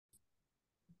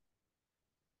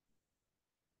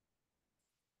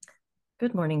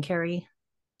Good morning, Carrie.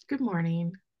 Good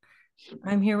morning.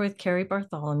 I'm here with Carrie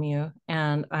Bartholomew,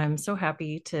 and I'm so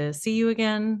happy to see you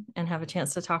again and have a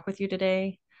chance to talk with you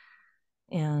today.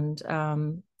 And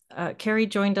Carrie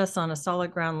joined us on a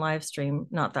Solid Ground live stream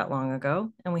not that long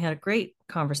ago, and we had a great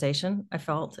conversation. I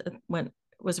felt it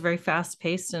was very fast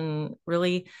paced and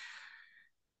really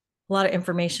a lot of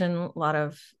information, a lot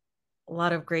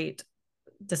of great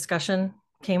discussion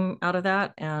came out of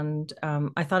that. And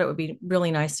I thought it would be really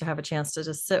nice to have a chance to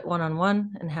just sit one on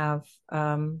one and have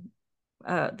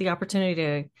the opportunity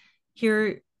to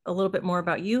hear a little bit more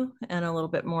about you and a little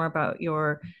bit more about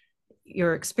your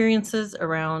experiences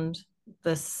around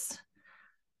this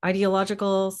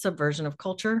ideological subversion of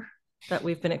culture that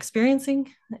we've been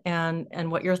experiencing,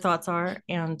 and what your thoughts are.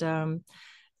 And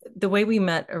the way we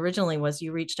met originally was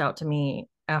you reached out to me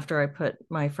after I put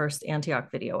my first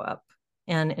Antioch video up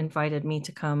and invited me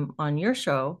to come on your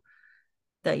show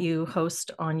that you host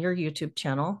on your YouTube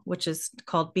channel, which is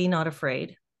called Be Not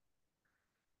Afraid.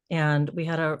 And we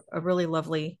had a really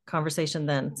lovely conversation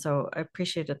then. So I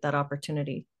appreciated that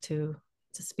opportunity to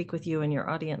speak with you and your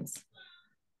audience.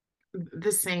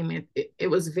 The same. It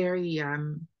was very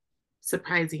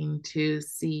surprising to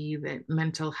see that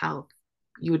mental health,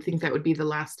 you would think that would be the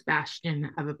last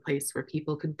bastion of a place where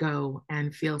people could go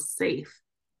and feel safe.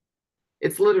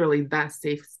 It's literally the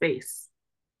safe space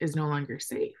is no longer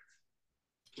safe.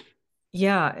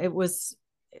 Yeah, it was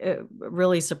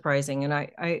really surprising. And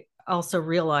I also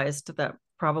realized that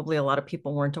probably a lot of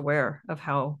people weren't aware of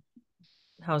how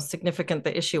significant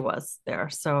the issue was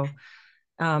there. So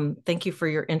thank you for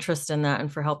your interest in that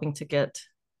and for helping to get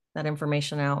that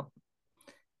information out.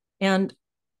 And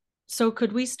so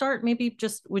could we start maybe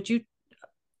just, would you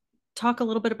talk a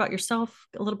little bit about yourself,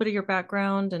 a little bit of your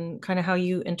background and kind of how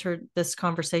you entered this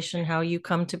conversation, how you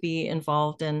come to be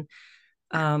involved in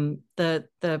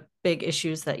the big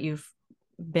issues that you've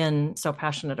been so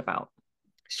passionate about?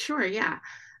 Sure, yeah.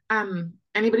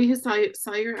 Anybody who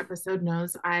saw your episode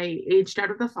knows I aged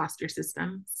out of the foster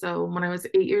system. So when I was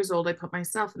 8 years old, I put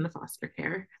myself in the foster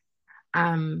care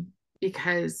um,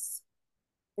 because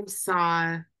I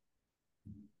saw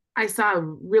I saw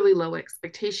really low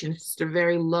expectations, just a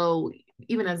very low,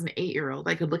 even as an 8 year old,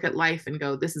 I could look at life and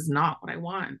go, this is not what I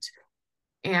want.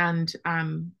 And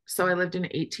so I lived in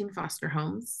 18 foster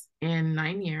homes in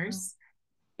 9 years.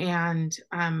 And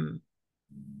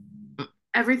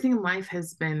everything in life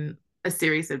has been a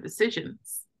series of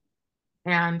decisions.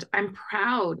 And I'm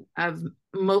proud of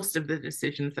most of the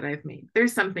decisions that I've made.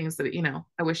 There's some things that,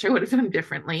 I wish I would have done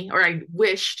differently, or I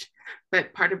wished,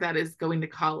 but part of that is going to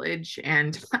college.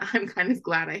 And I'm kind of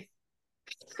glad I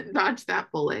dodged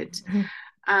that bullet. Mhm.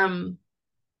 Um,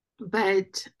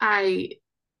 but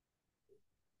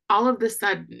all of the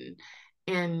sudden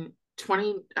in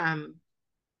 20,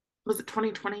 was it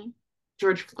 2020?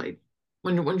 George Floyd.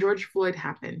 When George Floyd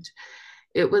happened,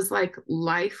 it was like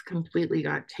life completely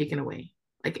got taken away.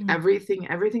 Like Mm,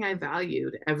 everything I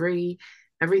valued,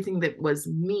 everything that was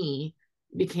me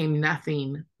became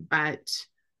nothing but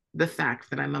the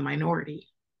fact that I'm a minority.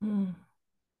 mm,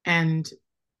 And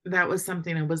that was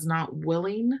something I was not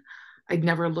willing. I'd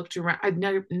never looked around. I've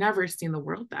never seen the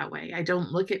world that way. I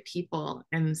don't look at people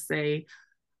and say,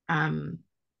 um,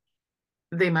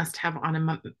 they must have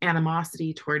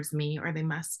animosity towards me, or they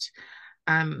must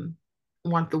um,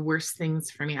 want the worst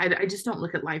things for me. I just don't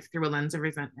look at life through a lens of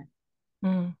resentment.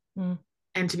 mm, mm,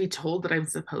 And to be told that I'm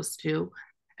supposed to,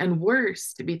 and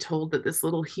worse, to be told that this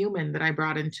little human that I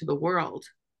brought into the world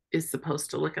is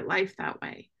supposed to look at life that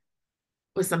way,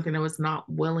 was something I was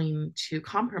not willing to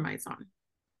compromise on.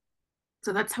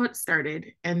 So that's how it started.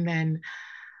 And then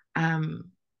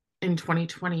um, in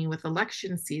 2020, with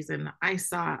election season, I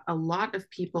saw a lot of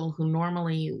people who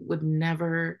normally would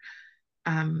never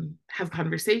have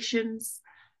conversations,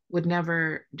 would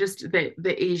never, just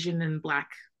the Asian and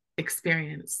Black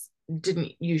experience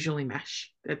didn't usually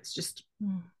mesh. That's just,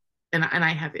 mm, and I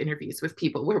have interviews with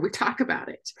people where we talk about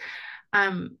it.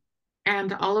 Um,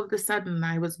 and all of a sudden,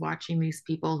 I was watching these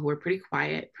people who were pretty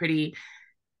quiet, pretty,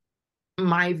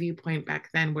 my viewpoint back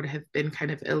then would have been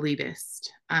kind of elitist,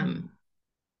 mm,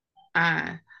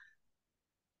 uh,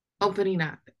 opening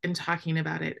up and talking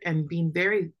about it and being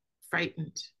very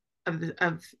frightened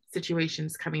of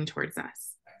situations coming towards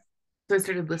us. So I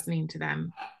started listening to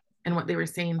them, and what they were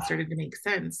saying started to make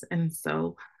sense. And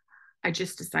so I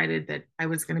just decided that I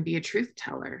was going to be a truth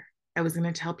teller. I was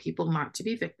going to tell people not to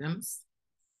be victims,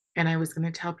 and I was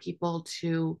going to tell people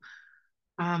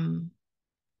um,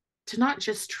 to not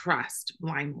just trust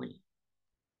blindly.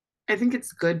 I think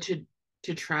it's good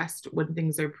to trust when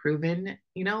things are proven,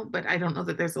 but I don't know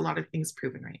that there's a lot of things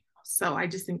proven right now. So I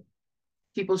just think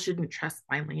people shouldn't trust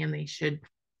blindly, and they should.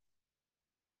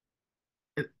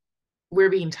 We're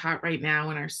being taught right now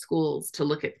in our schools to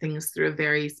look at things through a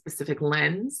very specific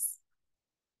lens.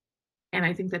 And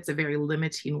I think that's a very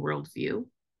limiting worldview,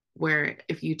 where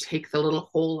if you take the little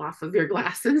hole off of your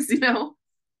glasses,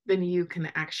 then you can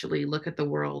actually look at the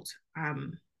world,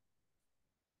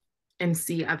 and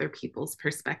see other people's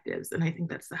perspectives. And I think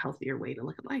that's the healthier way to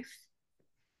look at life.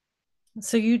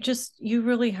 So you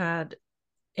really had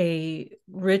a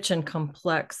rich and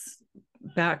complex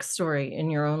backstory in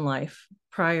your own life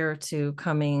prior to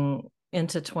coming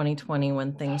into 2020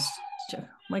 when things,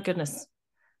 my goodness,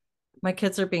 my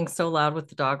kids are being so loud with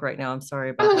the dog right now. I'm sorry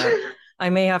about that. I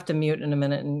may have to mute in a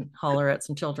minute and holler at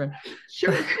some children.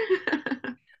 Sure.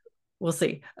 We'll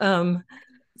see.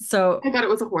 So I thought it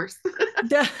was a horse.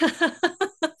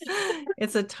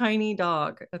 It's a tiny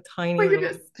dog, a tiny My little,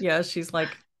 goodness. yeah, she's like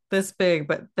this big,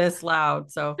 but this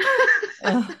loud. So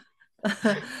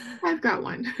I've got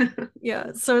one.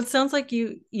 yeah. So it sounds like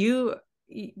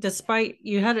despite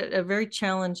you had a very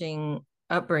challenging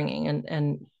upbringing,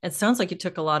 and it sounds like you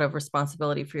took a lot of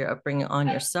responsibility for your upbringing on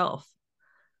yourself.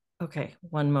 Okay,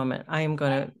 one moment. I'm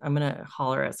gonna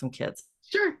holler at some kids.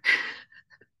 Sure.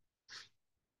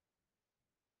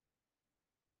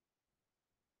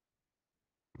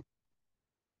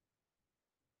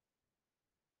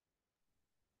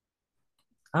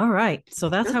 All right. So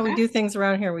that's So how we do fast. things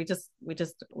around here. We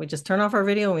just turn off our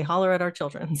video and we holler at our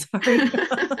children. Sorry.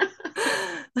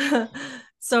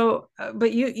 So,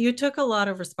 but you took a lot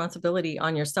of responsibility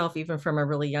on yourself, even from a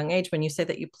really young age, when you say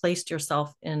that you placed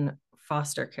yourself in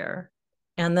foster care.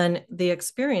 And then the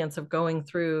experience of going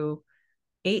through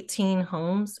 18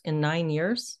 homes in 9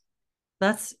 years,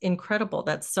 that's incredible.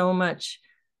 That's so much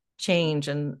change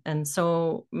and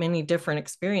so many different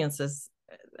experiences.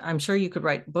 I'm sure you could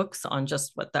write books on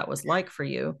just what that was like for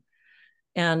you.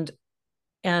 And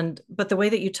but the way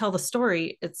that you tell the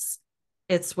story, it's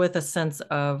with a sense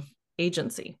of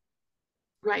agency.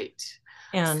 Right.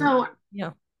 And So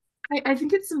yeah. I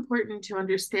think it's important to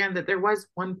understand that there was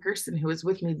one person who was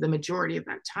with me the majority of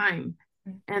that time,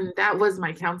 and that was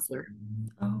my counselor.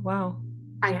 Oh, wow.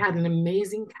 I had an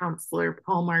amazing counselor,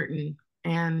 Paul Martin,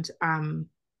 and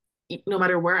no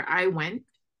matter where I went,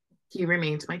 he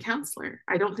remained my counselor.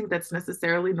 I don't think that's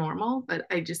necessarily normal, but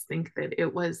I just think that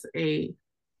it was a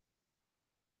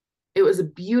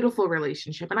beautiful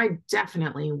relationship, and I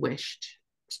definitely wished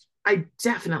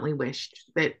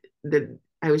that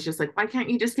I was just like, why can't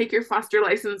you just take your foster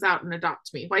license out and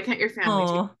adopt me? Why can't your family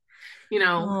take, Oh, you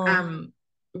know, oh. um,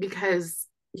 because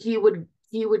he would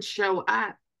show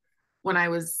up when I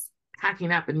was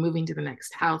packing up and moving to the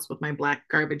next house with my black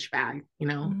garbage bag.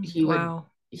 He would Wow.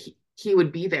 he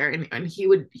would be there, and he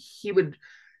would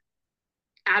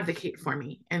advocate for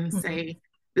me and Mm-hmm. say,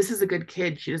 this is a good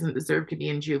kid, she doesn't deserve to be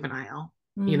in juvenile.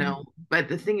 Mm. But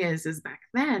the thing is back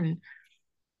then,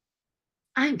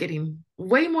 I'm getting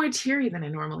way more teary than I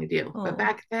normally do. But Oh.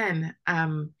 back then,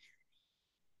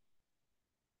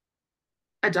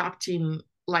 adopting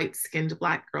light skinned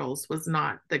Black girls was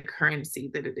not the currency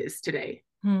that it is today.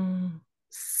 Mm.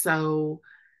 So,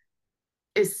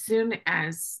 as soon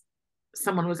as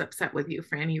someone was upset with you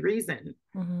for any reason,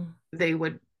 Mm-hmm. they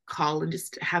would call and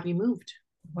just have you moved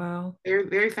Wow. very,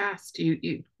 very fast.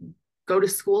 You go to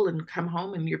school and come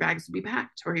home, and your bags would be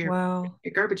packed, or your, Wow.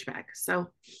 your garbage bag. So,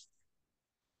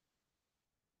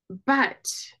 but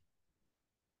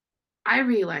I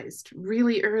realized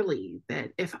really early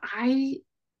that if I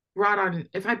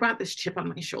brought this chip on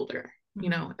my shoulder,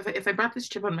 Mm-hmm. if I brought this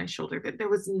chip on my shoulder, that there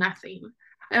was nothing.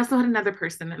 I also had another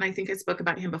person, and I think I spoke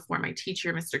about him before, my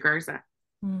teacher, Mr. Garza.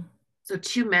 Mm. So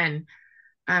two men,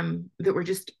 that were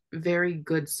just very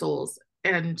good souls.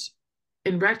 And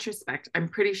in retrospect, I'm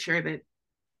pretty sure that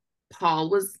Paul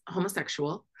was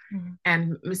homosexual Mm-hmm.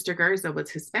 and Mr. Garza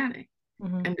was Hispanic.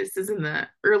 Mm-hmm. And this is in the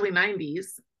early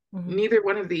 90s. Mm-hmm. Neither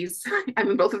one of these, I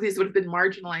mean, both of these would have been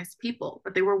marginalized people,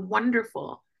 but they were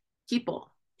wonderful people.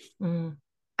 Mm.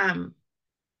 Um,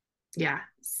 yeah.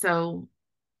 So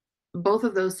both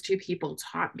of those two people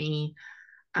taught me,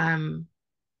 um,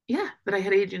 yeah, that I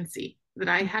had agency, that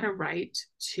I had a right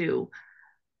to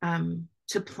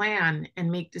plan and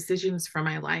make decisions for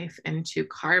my life, and to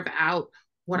carve out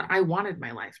what I wanted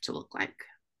my life to look like.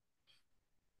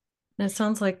 And it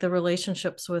sounds like the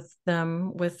relationships with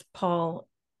them, with Paul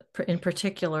in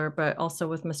particular, but also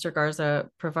with Mr. Garza,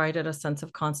 provided a sense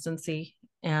of constancy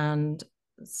and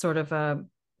sort of a,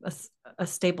 a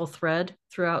stable thread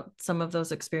throughout some of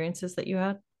those experiences that you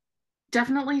had.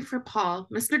 Definitely for Paul,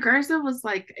 Mr. Garza was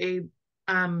like a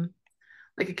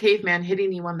caveman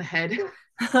hitting you on the head.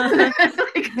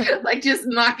 like just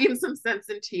knocking some sense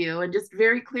into you. And just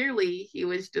very clearly, he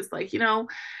was just like,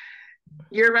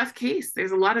 you're a rough case.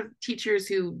 There's a lot of teachers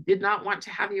who did not want to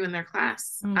have you in their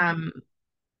class. Mm,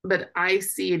 But I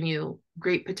see in you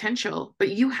great potential, but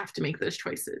you have to make those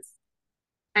choices.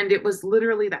 And it was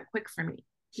literally that quick for me.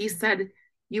 He said,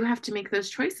 you have to make those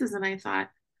choices. And I thought,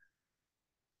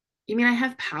 you mean I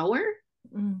have power?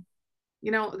 mm,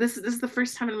 This is the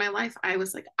first time in my life I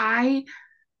was like, I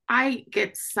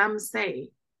get some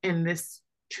say in this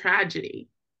tragedy,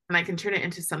 and I can turn it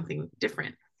into something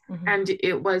different. mhm, And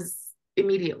it was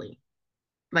immediately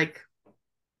like,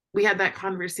 we had that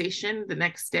conversation. The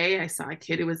next day I saw a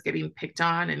kid who was getting picked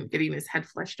on and getting his head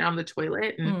flushed down the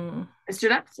toilet, and mm, I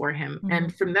stood up for him. mhm,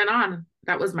 And from then on,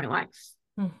 that was my life.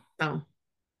 mm. So,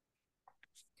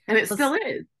 and it still It's,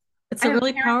 is. it's I a have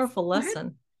really parents. powerful Go ahead.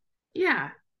 lesson. Yeah.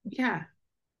 Yeah.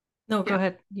 No, go Yeah.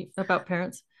 ahead. About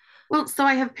parents. Well, so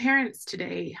I have parents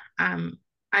today.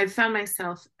 I've found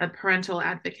myself a parental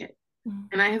advocate, Mm,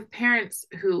 and I have parents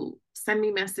who send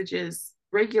me messages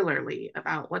regularly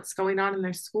about what's going on in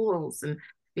their schools and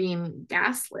being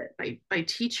gaslit by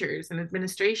teachers and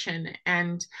administration,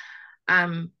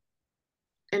 um,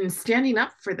 and standing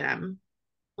up for them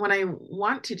when I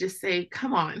want to just say,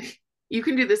 come on, you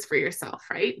can do this for yourself,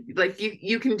 right? Like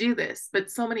you can do this.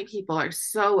 But so many people are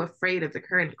so afraid of the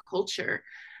current culture,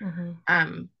 mhm,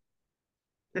 um,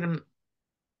 that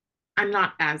I'm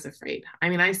not as afraid. I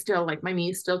mean, I still like my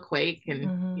knees still quake, and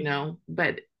mhm.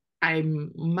 but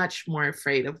I'm much more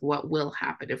afraid of what will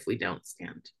happen if we don't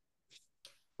stand.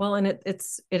 Well, and it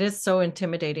is so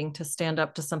intimidating to stand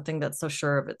up to something that's so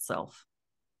sure of itself.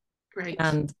 Right.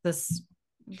 And this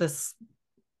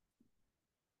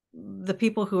the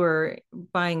people who are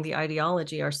buying the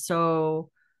ideology are so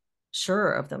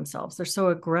sure of themselves. They're so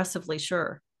aggressively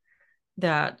sure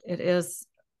that it is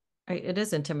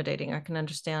intimidating. I can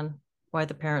understand why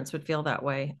the parents would feel that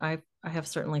way. I have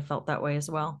certainly felt that way as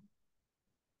well.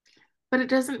 But it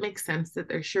doesn't make sense that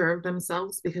they're sure of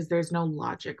themselves because there's no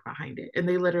logic behind it. And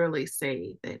they literally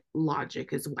say that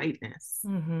logic is whiteness.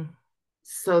 Mm-hmm.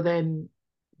 So then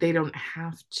they don't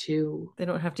have to, They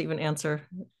don't have to even answer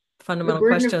the fundamental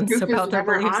burden of questions proof is about their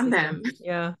never belief on system. them.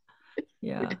 Yeah,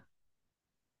 yeah.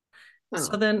 So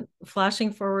So then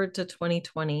flashing forward to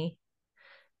 2020,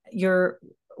 your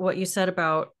what you said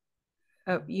about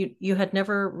you had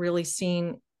never really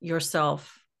seen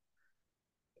yourself,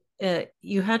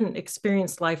 you hadn't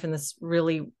experienced life in this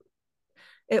really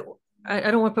it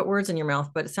I don't want to put words in your mouth,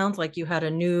 but it sounds like you had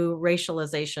a new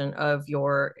racialization of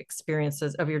your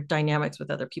experiences, of your dynamics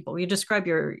with other people. You describe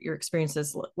your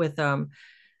experiences with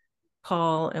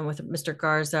Paul and with Mr.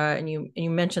 Garza, and you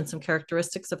mentioned some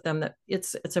characteristics of them that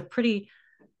it's a pretty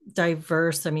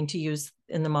diverse. I mean, to use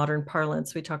in the modern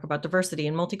parlance, we talk about diversity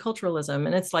and multiculturalism,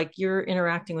 and it's like you're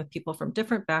interacting with people from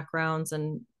different backgrounds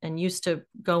and used to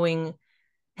going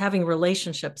having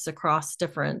relationships across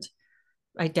different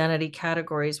identity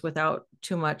categories without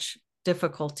too much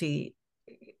difficulty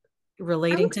I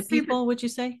relating would to say that, people. Would you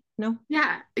say no?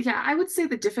 yeah, I would say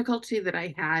the difficulty that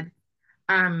I had,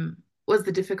 um, was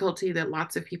the difficulty that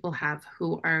lots of people have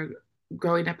who are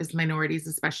growing up as minorities,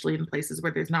 especially in places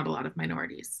where there's not a lot of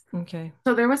minorities. Okay.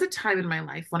 So there was a time in my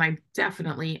life when I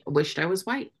definitely wished I was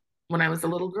white when I was a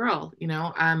little girl,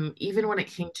 even when it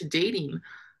came to dating,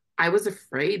 I was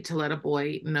afraid to let a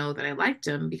boy know that I liked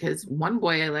him because one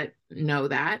boy I let know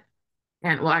that.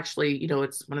 And well, actually,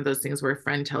 it's one of those things where a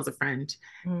friend tells a friend,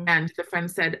 Mm. and the friend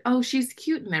said, "Oh, she's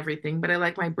cute and everything, but I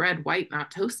like my bread white,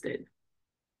 not toasted."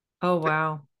 Oh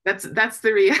wow. That's that's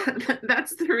the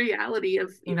reality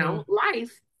of, Mm-hmm.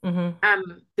 life.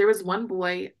 Mm-hmm. There was one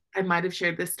boy, I might have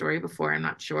shared this story before, I'm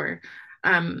not sure,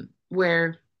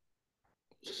 where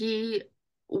he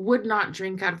would not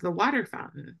drink out of the water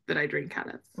fountain that I drink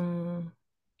out of. Mm.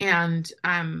 And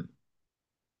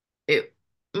it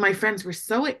my friends were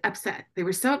so upset. They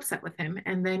were so upset with him.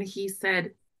 And then he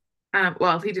said,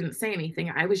 well, he didn't say anything.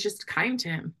 I was just kind to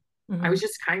him. I Mm-hmm. was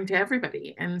just kind to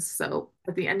everybody. And so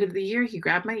at the end of the year, he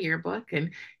grabbed my yearbook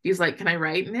and he's like, "Can I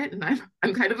write in it?" And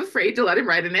I'm kind of afraid to let him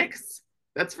write in it because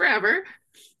that's forever.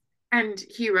 And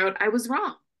he wrote, "I was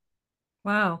wrong."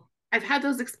 Wow. I've had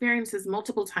those experiences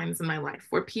multiple times in my life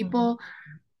where Mm-hmm. people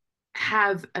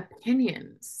have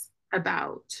opinions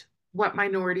about what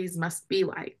minorities must be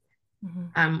like,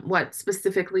 Mm-hmm. what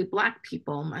specifically Black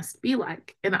people must be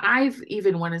like. And I've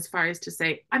even went as far as to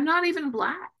say, I'm not even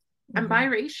Black, I'm Mm-hmm.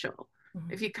 biracial.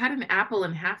 Mm-hmm. If you cut an apple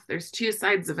in half, there's two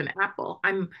sides of an apple.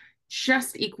 I'm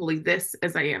just equally this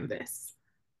as I am this.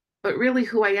 But really,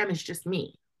 who I am is just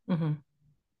me. Mm-hmm.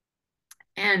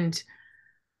 And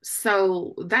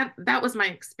so that was my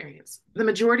experience. The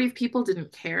majority of people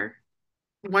didn't care.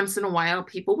 once in a while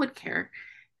people would care.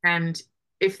 And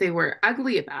if they were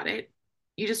ugly about it,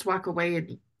 you just walk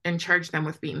away and charge them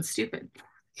with being stupid.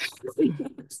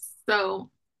 So,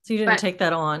 So you didn't but take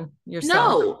that on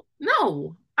yourself.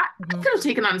 no, I Mm-hmm. could have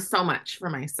taken on so much for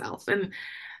myself. And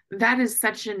that is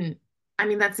such an, I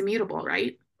mean, that's immutable,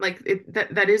 right? Like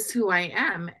that is who I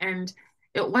am. And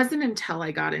it wasn't until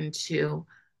I got into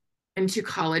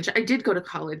college. I did go to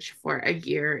college for a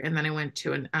year and then I went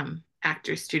to an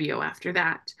actor studio after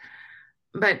that.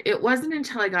 But it wasn't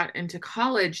until I got into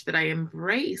college that I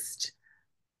embraced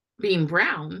being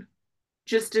brown,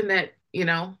 just in that,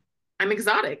 I'm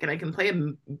exotic and I can play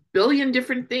a billion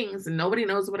different things and nobody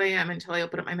knows what I am until I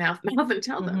open up my mouth and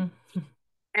tell them. Mm-hmm.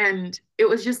 And it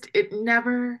was just, it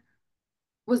never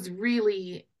was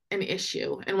really an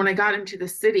issue. And when I got into the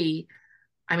city,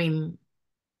 I mean,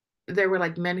 there were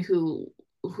like men who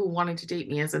wanted to date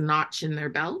me as a notch in their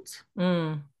belt.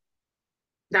 Mm.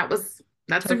 That's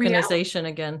a reality. Tokenization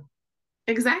again.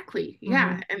 Exactly. Mm-hmm.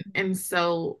 Yeah. And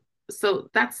so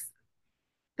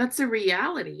that's a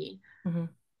reality. Mm-hmm.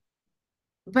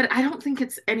 But I don't think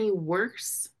it's any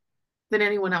worse than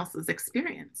anyone else's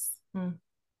experience.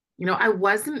 Mm-hmm. I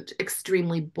wasn't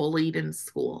extremely bullied in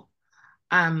school.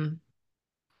 Um,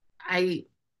 I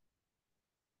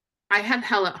I had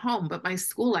hell at home, but my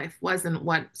school life wasn't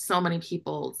what so many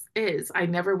people's is. I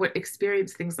never would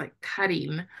experience things like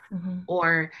cutting Mm-hmm.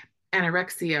 or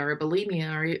anorexia or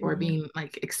bulimia or Mm-hmm. being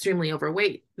like extremely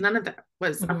overweight. None of that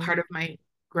was a Mm-hmm. part of my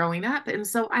growing up. And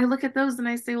so I look at those and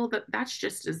I say, well, that's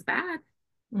just as bad.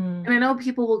 Mm-hmm. And I know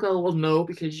people will go, well, no,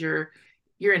 because you're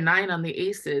a 9 on the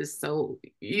aces, so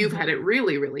you've Mm-hmm. had it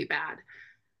really, really bad.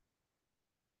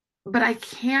 But I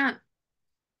can't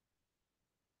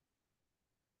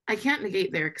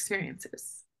negate their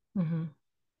experiences. Mm-hmm.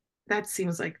 That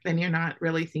seems like then you're not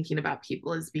really thinking about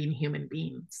people as being human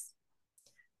beings.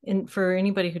 And for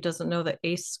anybody who doesn't know, the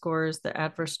ACE score is the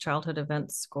Adverse Childhood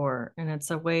Events Score, and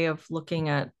it's a way of looking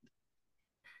at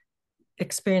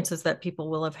experiences that people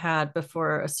will have had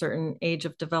before a certain age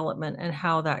of development and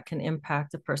how that can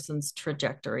impact a person's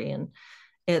trajectory. And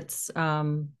it's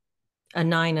a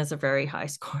 9 is a very high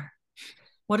score.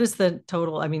 What is the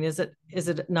total? I mean, is it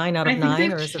 9 out of I think 9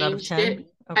 they've or is it out of changed 10? it.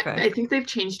 I, Okay. I think they've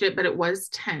changed it, but it was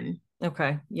 10.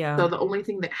 Okay. So Yeah. the only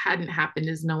thing that hadn't happened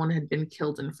is no one had been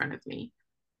killed in front of me.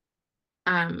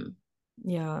 Um,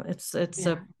 Yeah. It's a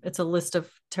yeah. it's a list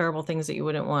of terrible things that you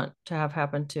wouldn't want to have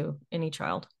happen to any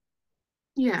child.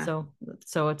 Yeah. So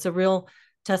so it's a real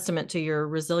testament to your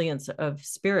resilience of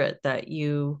spirit that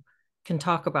you can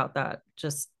talk about that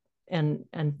just and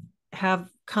have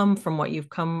come from what you've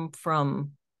come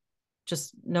from,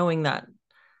 just knowing that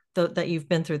that you've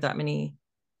been through that many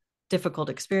difficult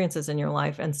experiences in your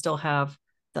life and still have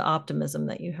the optimism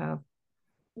that you have.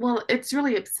 Well, it's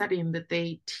really upsetting that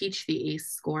they teach the ACE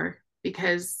score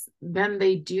because then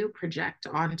they do project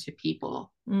onto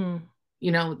people. Mm,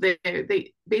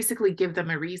 They basically give them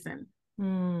a reason. If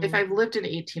mm, I've lived in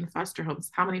 18 foster homes,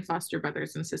 how many foster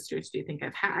brothers and sisters do you think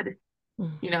I've had?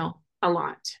 mm, A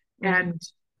lot. mm, And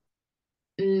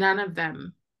none of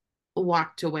them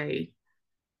walked away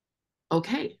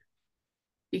okay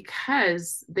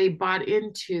because they bought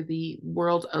into the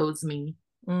world owes me.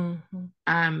 mm,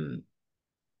 Um,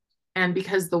 and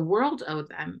because the world owed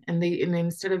them, and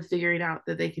instead of figuring out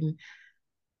that they can,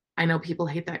 I know people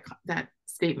hate that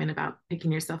statement about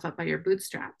picking yourself up by your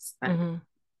bootstraps, mm,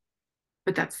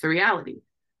 but that's the reality.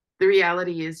 The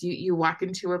reality is you walk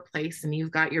into a place and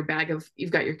you've got your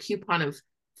coupon of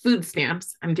food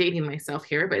stamps. I'm dating myself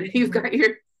here, but you've mm, got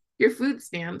your food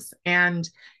stamps and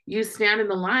you stand in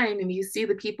the line and you see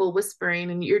the people whispering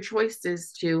and your choice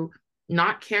is to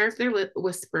not care if they're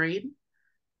whispering,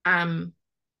 um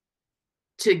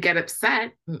to get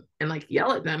upset and like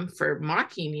yell at them for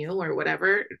mocking you or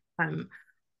whatever, um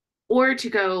or to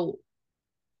go,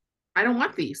 I don't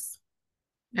want these,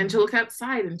 and to mm, look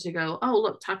outside and to go, oh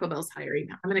look, Taco Bell's hiring,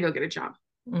 I'm going to go get a job.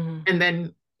 mm, And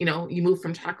then you move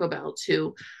from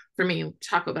for me,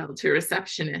 Taco Bell to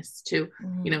receptionist to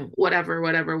mm, whatever,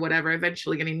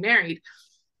 eventually getting married.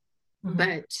 mm,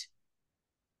 But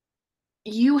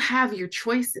you have your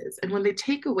choices, and when they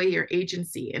take away your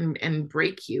agency and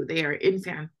break you, they are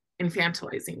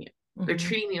infantilizing you. They're mm.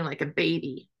 treating you like a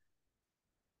baby.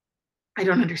 I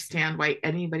don't understand why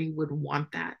anybody would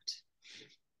want that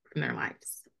in their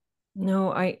lives.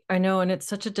 No, I know, and it's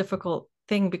such a difficult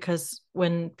thing because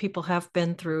when people have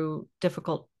been through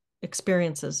difficult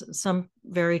experiences, some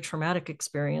very traumatic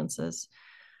experiences,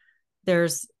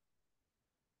 there's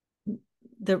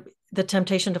the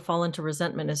temptation to fall into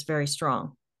resentment is very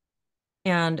strong.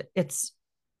 And it's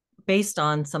based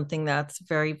on something that's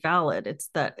very valid. It's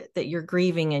that you're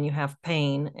grieving and you have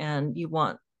pain and you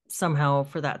want somehow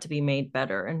for that to be made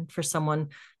better. And for someone,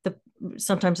 the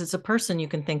sometimes it's a person you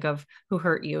can think of who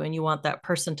hurt you and you want that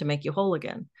person to make you whole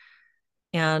again.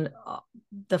 And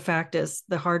the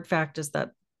hard fact is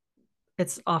that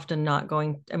it's often not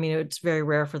going, I mean, it's very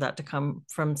rare for that to come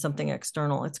from something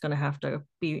external. It's going to have to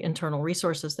be internal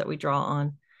resources that we draw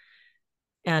on.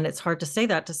 And it's hard to say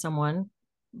that to someone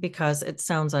because it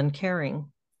sounds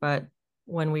uncaring. But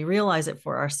when we realize it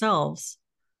for ourselves,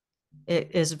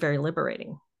 it is very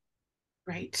liberating.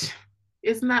 Right.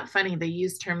 Isn't that funny? They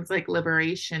use terms like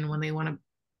liberation when they want to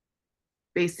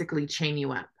basically chain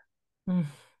you up. Mm-hmm.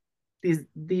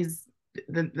 These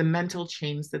the mental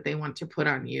chains that they want to put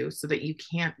on you so that you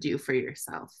can't do for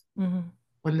yourself. Mm-hmm.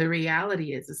 When the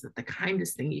reality is that the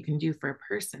kindest thing you can do for a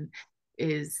person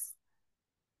is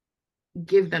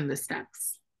give them the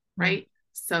steps, right?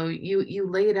 So you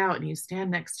lay it out and you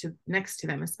stand next to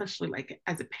them, especially like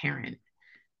as a parent.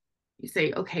 You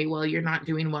say, okay, well, you're not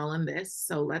doing well in this,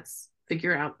 so let's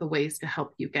figure out the ways to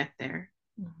help you get there.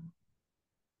 Mm-hmm.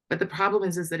 But the problem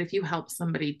is that if you help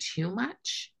somebody too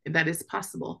much, that is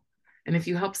possible. And if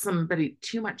you help somebody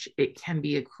too much, it can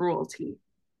be a cruelty,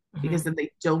 mm-hmm. because then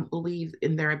they don't believe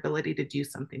in their ability to do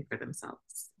something for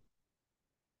themselves.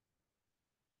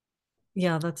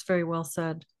 Yeah, that's very well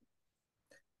said.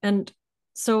 And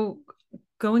so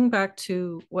going back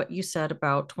to what you said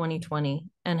about 2020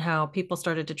 and how people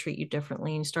started to treat you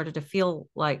differently and you started to feel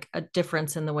like a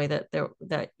difference in the way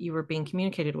that you were being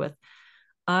communicated with,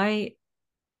 I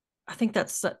I think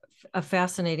that's a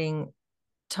fascinating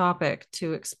topic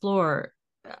to explore.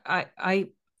 I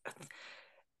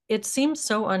it seems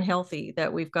so unhealthy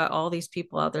that we've got all these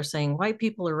people out there saying white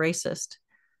people are racist,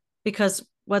 because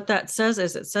what that says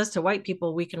is it says to white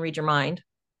people, we can read your mind.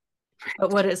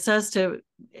 But what it says to,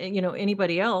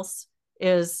 anybody else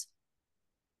is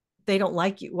they don't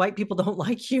like you. White people don't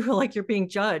like you, like you're being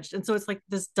judged. And so it's like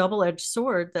this double-edged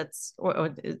sword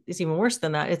or it's even worse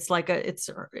than that. It's like it's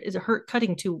a hurt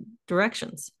cutting two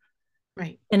directions.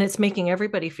 Right. And it's making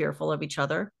everybody fearful of each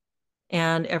other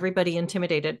and everybody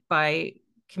intimidated by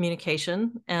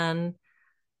communication. And,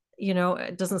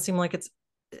 it doesn't seem like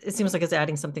it seems like it's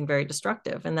adding something very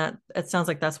destructive. And that it sounds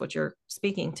like that's what you're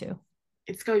speaking to.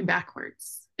 It's going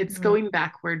backwards. It's going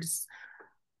backwards.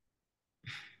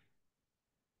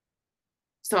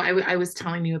 So I was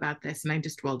telling you about this, and I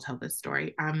just will tell this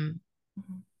story.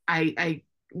 I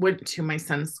went to my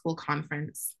son's school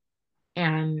conference,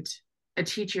 and a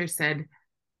teacher said,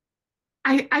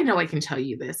 I know I can tell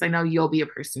you this. I know you'll be a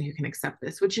person who can accept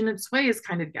this, which in its way is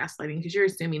kind of gaslighting because you're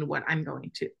assuming what I'm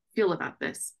going to feel about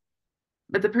this.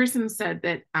 But the person said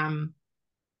that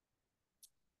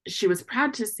she was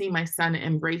proud to see my son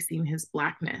embracing his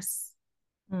blackness,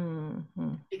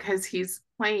 mm-hmm. because he's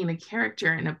playing a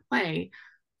character in a play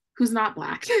who's not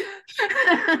black,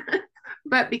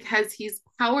 but because he's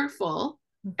powerful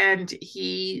and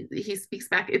he speaks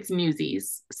back, it's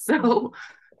Newsies.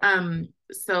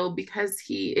 So because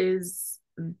he is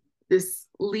this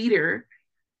leader,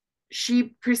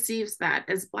 she perceives that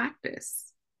as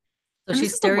blackness. So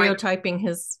she's stereotyping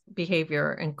his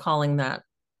behavior and calling that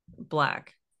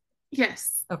black.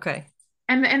 Yes. Okay.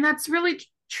 And that's really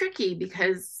tricky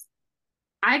because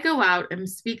I go out and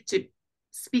speak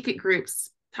at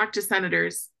groups, talk to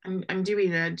senators. I'm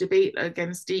doing a debate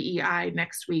against DEI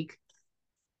next week.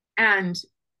 And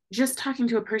just talking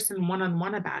to a person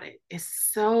one-on-one about it is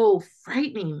so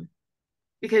frightening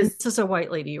because this is a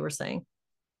white lady, you were saying.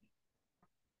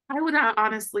 I would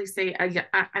honestly say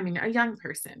a young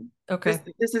person. Okay.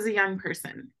 This is a young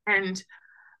person. And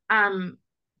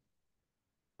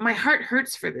my heart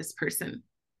hurts for this person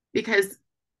because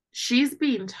she's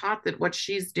being taught that what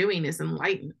she's doing is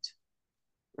enlightened,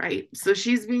 right? So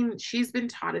she's been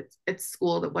taught at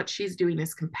school that what she's doing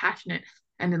is compassionate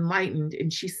and enlightened,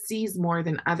 and she sees more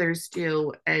than others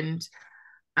do. And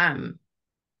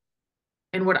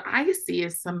what I see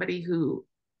is somebody who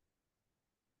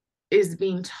is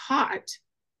being taught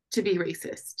to be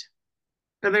racist.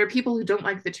 Now, there are people who don't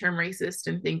like the term racist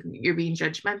and think you're being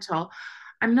judgmental.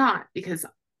 I'm not, because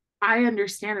I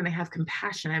understand and I have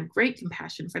compassion. I have great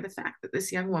compassion for the fact that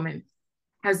this young woman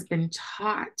has been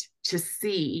taught to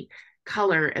see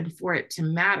color and for it to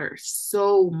matter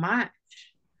so much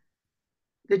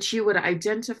that she would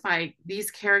identify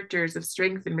these characters of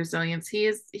strength and resilience. He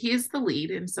is the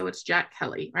lead, and so it's Jack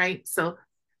Kelly, right? So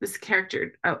this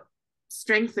character of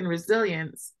strength and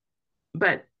resilience,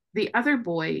 but the other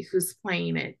boy who's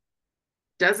playing it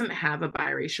doesn't have a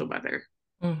biracial mother.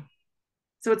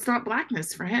 So it's not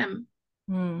blackness for him.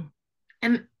 And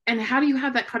how do you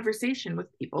have that conversation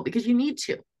with people? Because you need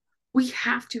to. we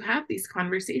have to have these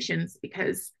conversations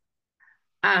because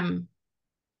um,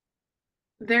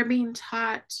 they're being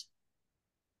taught,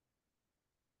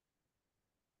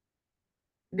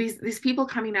 these people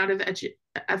coming out of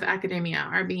academia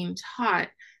are being taught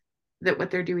that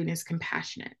what they're doing is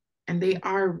compassionate, and they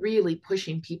are really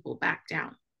pushing people back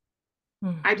down.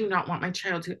 Mm. I do not want my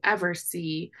child to ever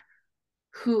see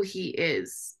who he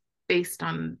is based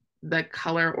on the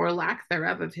color or lack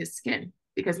thereof of his skin,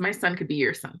 because my son could be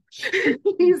your son.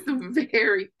 He's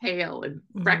very pale and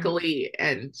Mm. freckly,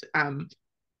 and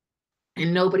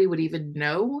nobody would even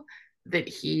know that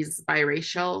he's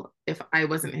biracial if I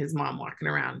wasn't his mom walking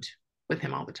around with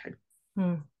him all the time.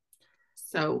 Mm.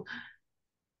 So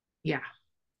yeah.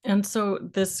 And so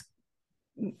this,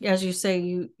 as you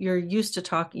say, you're used to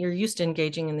talking, you're used to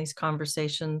engaging in these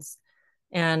conversations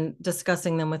and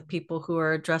discussing them with people who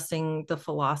are addressing the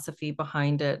philosophy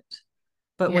behind it.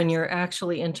 But when Yes. you're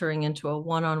actually entering into a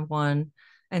one-on-one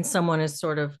and someone is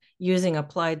sort of using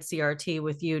applied CRT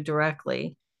with you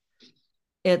directly,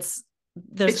 it's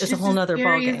It's it's a just whole as nother ball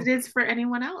scary as it game. is for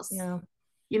anyone else. Yeah.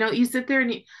 You know, you sit there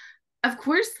and of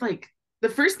course, like the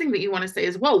first thing that you want to say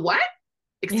is, "Whoa, what?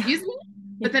 Yeah. Excuse me?"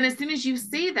 But then as soon as you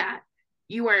say that,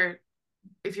 you are,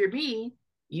 if you're me,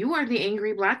 you are the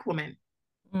angry Black woman,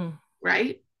 Mm.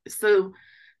 right? So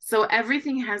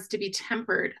everything has to be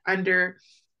tempered under,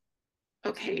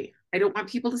 okay, I don't want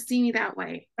people to see me that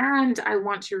way. And I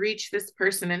want to reach this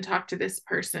person and talk to this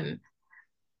person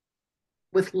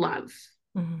with love,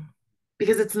 Mm.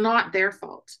 because it's not their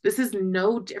fault. This is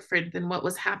no different than what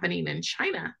was happening in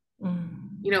China. You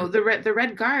Mm. know, the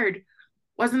Red Guard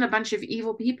wasn't a bunch of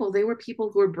evil people. They were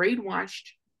people who were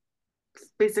brainwashed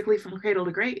basically from cradle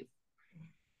to grave.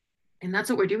 And that's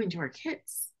what we're doing to our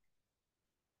kids.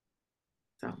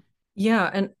 So, Yeah,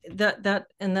 and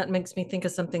that makes me think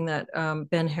of something that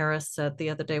Ben Harris said the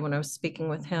other day when I was speaking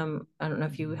with him. I don't know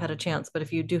if you had a chance, but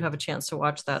if you do have a chance to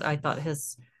watch that, I thought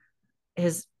his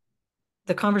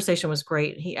the conversation was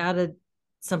great. He added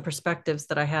some perspectives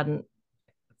that I hadn't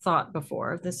thought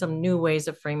before. There's some new ways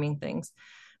of framing things.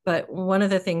 But one of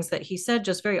the things that he said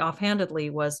just very offhandedly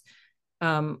was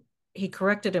um, he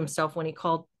corrected himself when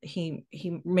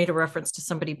he made a reference to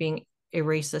somebody being a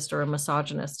racist or a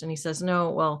misogynist, and he says,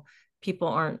 "No, well, people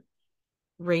aren't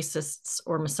racists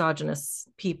or misogynist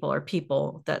people, or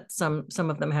people that some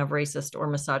of them have racist or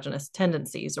misogynist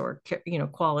tendencies or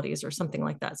qualities or something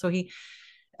like that." So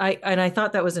I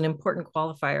thought that was an important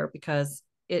qualifier because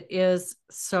it is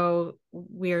so,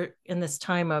 we're in this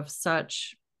time of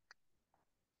such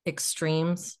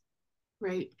extremes,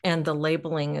 right, and the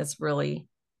labeling is really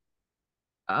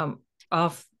um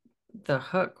off the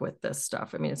hook with this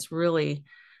stuff. I mean, it's really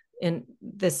in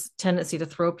this tendency to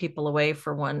throw people away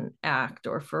for one act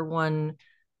or for one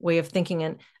way of thinking.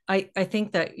 And I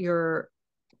think that your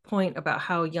point about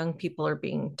how young people are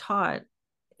being taught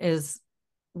is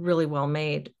really well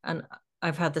made. And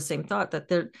I've had the same thought that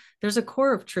there's a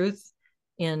core of truth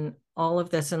in all of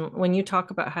this. And when you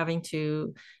talk about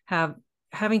have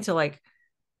having to like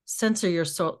censor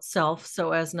yourself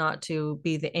so as not to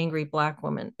be the angry Black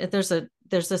woman, there's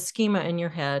a schema in your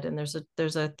head, and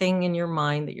there's a thing in your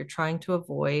mind that you're trying to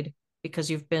avoid because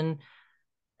you've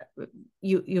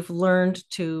learned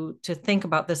to think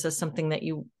about this as something that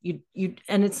you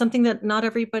and it's something that not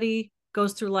everybody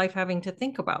goes through life having to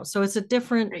think about. So it's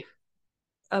right.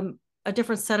 a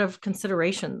different set of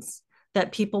considerations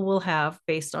that people will have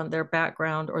based on their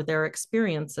background or their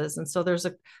experiences. And so there's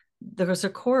a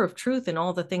core of truth in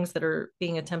all the things that are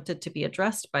being attempted to be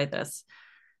addressed by this,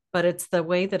 but it's the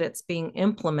way that it's being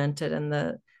implemented, and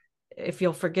the, if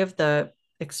you'll forgive the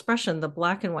expression, the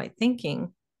black and white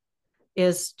thinking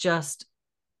is just,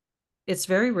 it's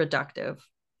very reductive,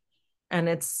 and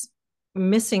it's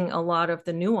missing a lot of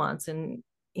the nuance in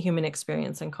human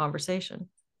experience and conversation.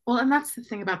 Well, and that's the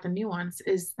thing about the nuance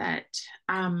is that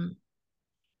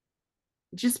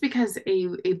just because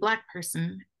a Black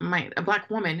person a Black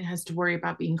woman has to worry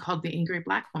about being called the angry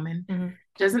Black woman Mm-hmm.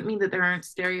 doesn't mean that there aren't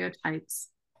stereotypes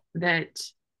that,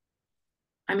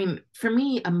 I mean, for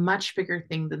me, a much bigger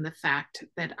thing than the fact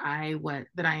that I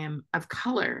am of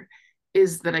color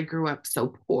is that I grew up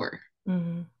so poor.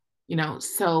 Mm-hmm. You know,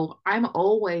 so I'm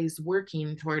always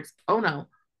working towards, oh no,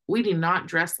 we do not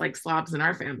dress like slobs in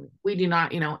our family. We do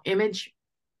not, you know, image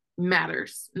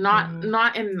matters. Mm-hmm.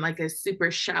 Not in like a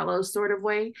super shallow sort of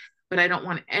way, but I don't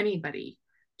want anybody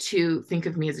to think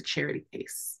of me as a charity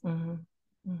case. Mm-hmm.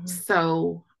 Mm-hmm.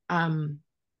 So, and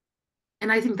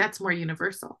I think that's more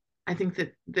universal. I think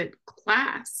that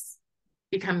class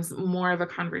becomes more of a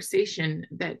conversation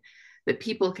that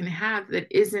people can have that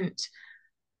isn't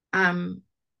um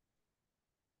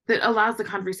that allows the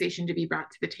conversation to be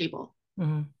brought to the table.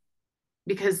 Mm-hmm.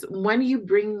 Because when you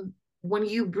bring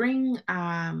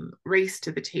race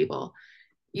to the table,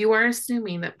 you are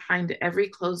assuming that behind every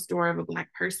closed door of a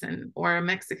Black person or a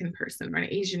Mexican person or an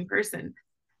Asian person,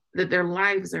 that their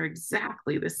lives are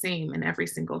exactly the same in every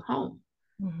single home.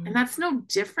 Mm-hmm. And that's no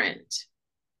different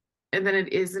than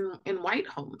it is in white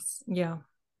homes. Yeah.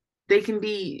 They can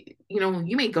be,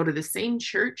 you may go to the same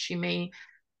church, you may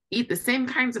eat the same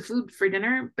kinds of food for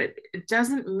dinner, but it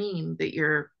doesn't mean that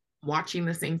you're watching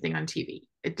the same thing on TV.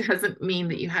 It doesn't mean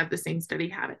that you have the same study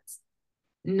habits.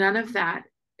 None of that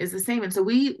is the same. And so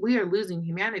we are losing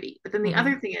humanity. But then the Mm-hmm.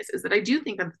 other thing is that I do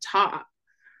think at the top,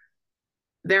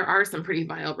 there are some pretty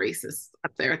vile racists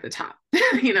up there at the top.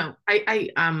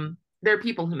 There are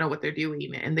people who know what they're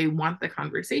doing and they want the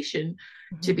conversation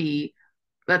to Mm-hmm. be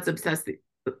let's obsess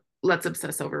let's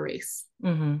obsess over race.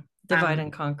 Mm-hmm. Divide Um,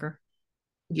 and conquer.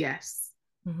 yes.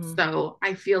 Mm-hmm. So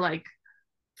I feel like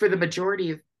for the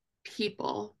majority of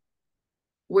people,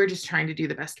 we're just trying to do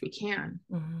the best we can.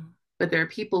 Mm-hmm. But there are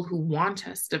people who want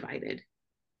us divided.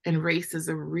 And race is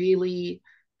a really,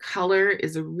 color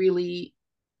is a really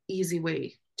easy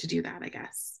way to do that, I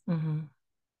guess. Mm-hmm.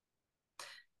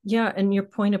 Yeah, and your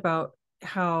point about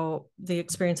how the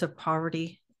experience of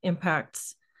poverty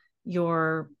impacts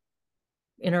your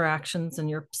interactions and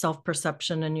your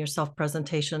self-perception and your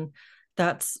self-presentation,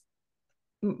 that's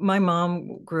my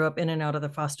mom grew up in and out of the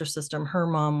foster system. Her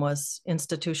mom was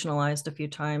institutionalized a few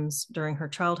times during her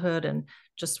childhood, and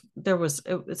just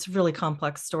it's a really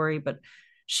complex story, but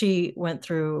she went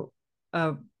through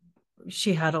a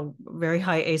she had a very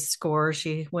high ACE score.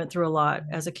 She went through a lot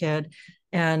as a kid,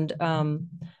 and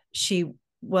she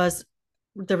was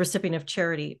the recipient of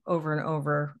charity over and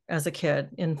over as a kid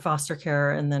in foster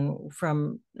care, and then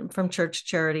from church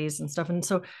charities and stuff. And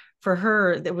so for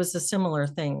her, it was a similar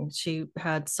thing. She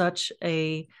had such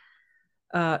a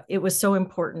it was so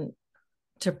important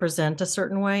to present a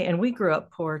certain way, and we grew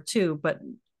up poor too, but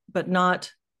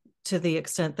not to the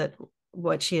extent that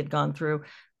what she had gone through.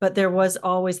 But there was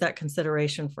always that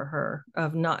consideration for her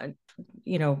of not,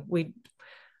 we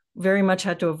very much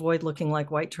had to avoid looking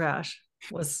like white trash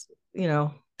was,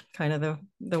 kind of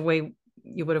the way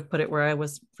you would have put it where I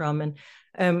was from.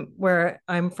 And where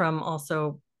I'm from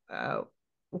also,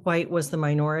 white was the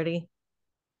minority.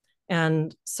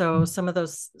 And so some of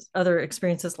those other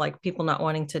experiences, like people not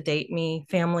wanting to date me,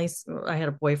 families, I had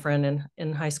a boyfriend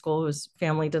in high school whose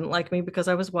family didn't like me because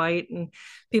I was white, and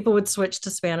people would switch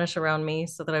to Spanish around me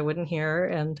so that I wouldn't hear.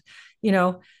 And, you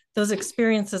know, those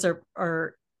experiences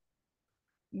are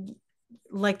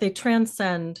like they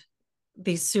transcend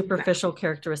these superficial Exactly.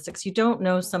 characteristics. You don't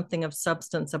know something of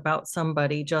substance about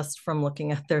somebody just from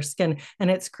looking at their skin. And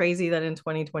it's crazy that in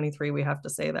 2023 we have to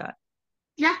say that.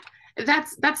 Yeah,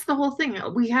 that's the whole thing.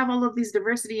 We have all of these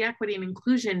diversity, equity, and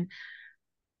inclusion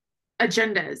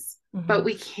agendas, Mm-hmm. but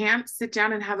we can't sit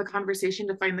down and have a conversation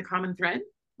to find the common thread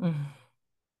Mm-hmm.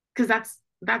 because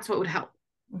that's what would help.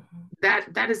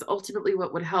 Mm-hmm. That is ultimately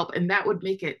what would help, and that would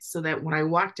make it so that when I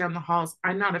walk down the halls,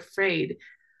 I'm not afraid.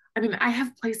 I mean, I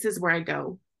have places where I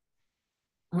go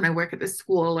when I work at the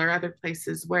school or other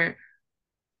places where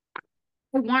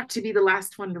I want to be the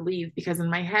last one to leave because in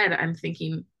my head I'm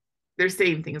thinking they're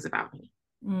saying things about me,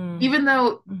 even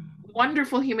though Mm-hmm.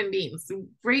 wonderful human beings,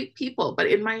 great people, but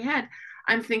in my head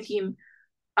I'm thinking,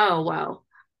 oh well,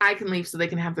 I can leave so they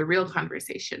can have the real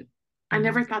conversation. I Mm-hmm.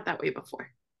 never thought that way before.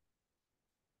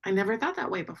 I never thought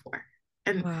that way before.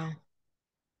 And Wow.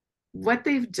 what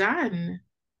they've done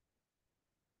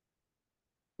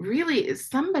really is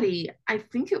somebody, I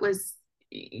think it was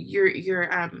your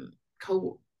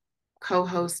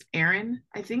co-host Aaron,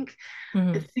 I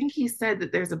Mm-hmm. think he said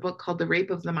that there's a book called The Rape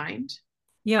of the Mind.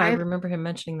 Yeah, I I remember him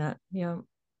mentioning that. Yeah,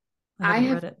 I I haven't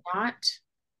have read it. not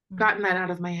gotten that out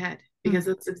of my head because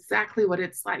Mm-hmm. that's exactly what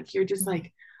it's like. You're just Mm-hmm.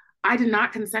 like, I did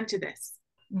not consent to this.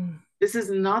 This is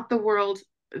not the world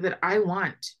that I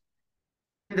want.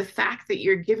 And the fact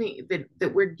that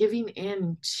that we're giving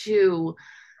in to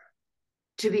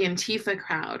the Antifa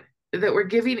crowd, that we're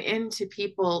giving in to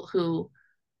people who,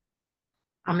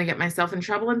 I'm going to get myself in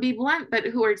trouble and be blunt, but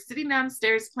who are sitting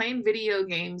downstairs playing video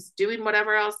games, doing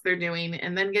whatever else they're doing,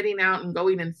 and then getting out and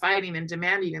going and fighting and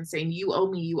demanding and saying, you owe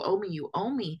me, you owe me, you owe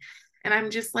me. And I'm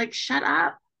just like, shut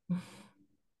up,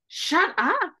 shut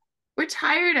up. We're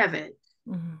tired of it.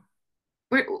 Mm-hmm.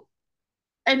 We're,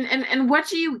 and what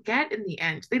do you get in the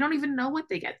end? They don't even know what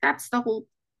they get. That's the whole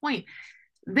point.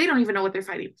 They don't even know what they're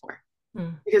fighting for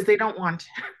Mm-hmm. because they don't want.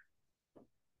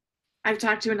 I've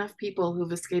talked to enough people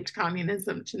who've escaped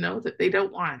communism to know that they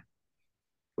don't want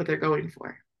what they're going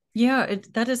for. Yeah,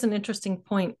 that is an interesting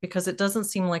point because it doesn't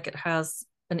seem like it has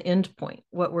an end point,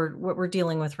 what we're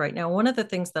dealing with right now. One of the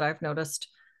things that I've noticed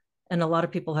and a lot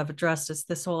of people have addressed is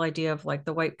this whole idea of like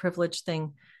the white privilege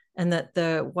thing, and that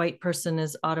the white person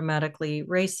is absolutely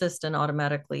racist and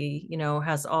automatically,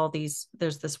 has all these,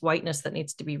 there's this whiteness that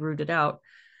needs to be rooted out.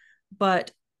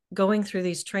 But going through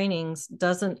these trainings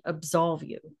doesn't absolve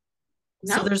you.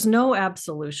 So No, there's no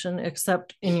absolution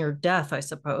except in your death, I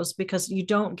suppose, because you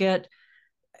don't get,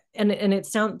 and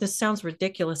this sounds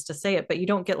ridiculous to say it, but you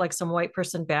don't get like some white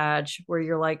person badge where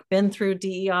you're like, been through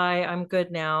DEI, I'm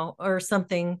good now, or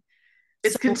something.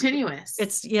 it's So continuous.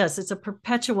 it's, yes, it's a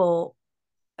perpetual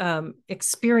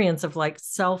experience of like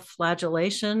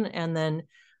self-flagellation. And then,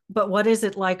 but what is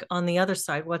it like on the other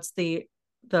side? What's the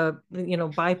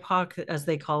BIPOC, as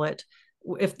they call it?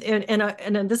 If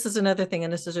and this is another thing,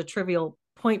 and this is a trivial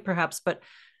point perhaps, but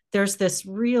there's this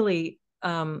really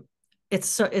it's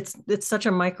such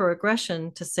a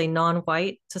microaggression to say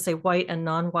non-white, to say white and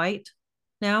non-white.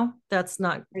 Now Right. that's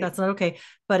not okay.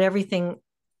 But everything,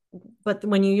 but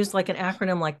when you use like an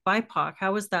acronym like BIPOC,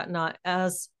 how is that not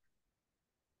as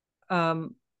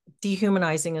um,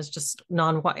 dehumanizing as just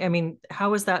non-white? I mean,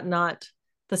 how is that not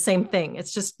the same thing?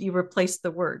 It's just you replace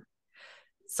the word.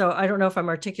 So I don't know if I'm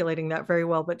articulating that very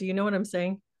well, but do you know what I'm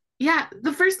saying? Yeah,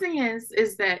 the first thing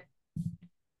is that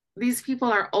these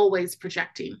people are always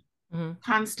projecting Mm-hmm.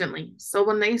 constantly. So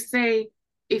when they say,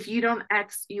 if you don't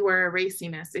X, you are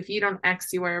erasing us. If you don't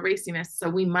X, you are erasing us. So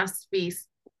we must be,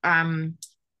 um,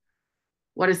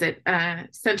 what is it?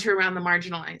 Center around the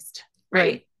marginalized, right?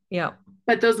 Right. Yeah.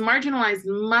 But those marginalized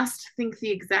must think the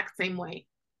exact same way.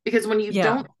 Because when you Yeah.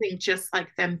 don't think just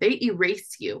like them, they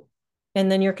erase you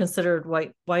And then you're considered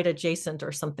white adjacent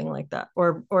or something like that,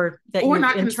 or that or you've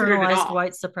not considered at internalized all.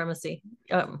 white supremacy.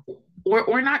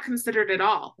 Or not considered at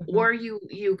all. Mhm. Or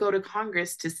you go to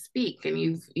Congress to speak and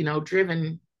you've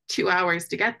driven 2 hours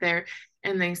to get there,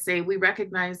 and they say we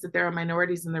recognize that there are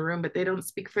minorities in the room, but they don't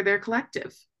speak for their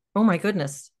collective. Oh my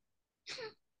goodness.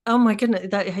 Oh my goodness.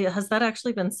 That has that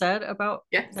actually been said about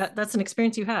Yes, that? That's an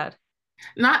experience you had.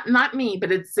 not me,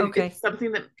 but it's Okay.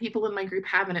 something that people in my group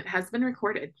have, and it has been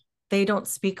recorded. They don't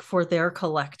speak for their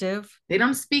collective. They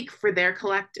don't speak for their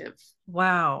collective.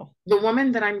 Wow. The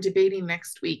woman that I'm debating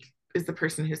next week is the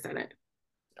person who said it.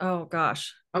 Oh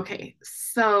gosh. Okay,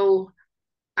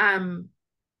 um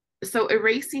so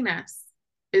erasing us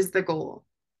is the goal.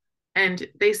 And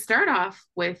they start off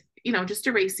with, just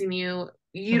erasing you.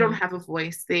 You don't Mhm. have a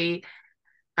voice. They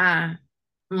uh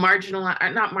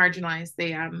marginalize, not marginalize,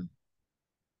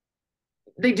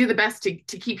 they do the best to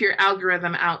keep your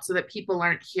algorithm out so that people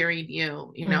aren't hearing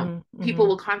you. Mhm. People Mhm.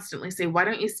 will constantly say, why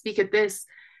don't you speak at this?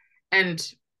 And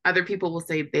other people will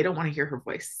say they don't want to hear her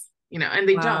voice, and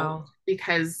they don't, Wow.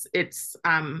 because it's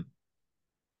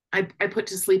I put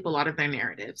to sleep a lot of their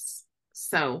narratives.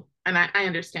 So, and I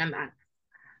understand that.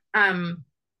 um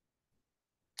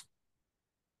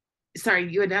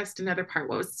Sorry, you had asked another part.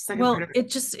 What was the second part Well, of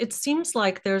it? it seems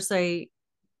like there's a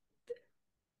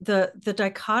the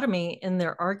dichotomy in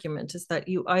their argument is that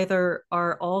you either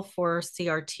are all for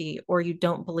CRT or you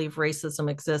don't believe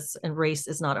racism exists and race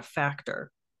is not a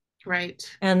factor. Right.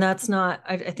 And that's not,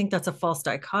 I think that's a false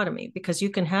dichotomy, because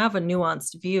you can have a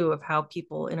nuanced view of how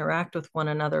people interact with one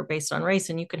another based on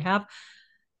race. And you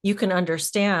can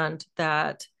understand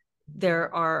that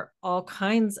there are all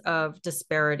kinds of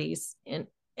disparities in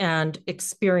and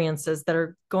experiences that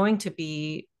are going to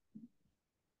be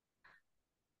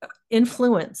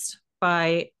influenced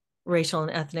by racial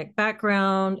and ethnic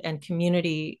background and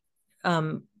community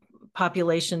um,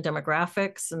 population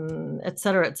demographics and et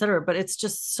cetera, et cetera. But it's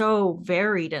just so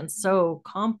varied and so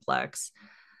complex.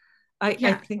 I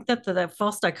Yeah. think that that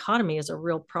false dichotomy is a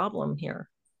real problem here.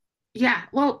 Yeah.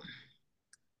 Well,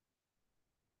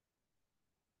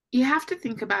 you have to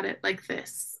think about it like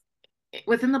this.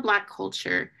 Within the Black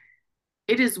culture,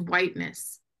 it is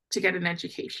whiteness to get an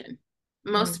education.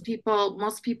 Mm-hmm.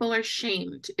 Most people are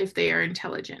shamed if they are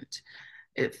intelligent.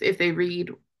 If they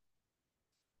read,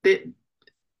 that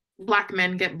Black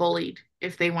men get bullied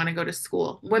if they want to go to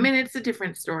school. Women, it's a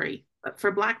different story, but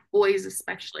for Black boys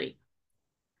especially.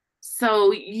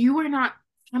 So you are not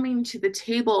coming to the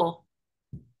table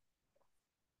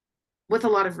with a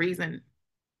lot of reason.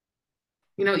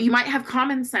 You might have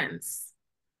common sense,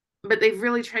 but they've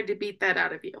really tried to beat that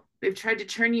out of you. They've tried to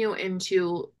turn you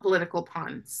into political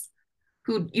pawns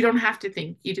who you don't have to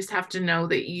think. You just have to know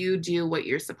that you do what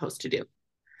you're supposed to do.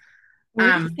 Where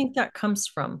do you Um, think that comes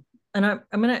from? And I'm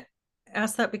going to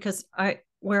ask that because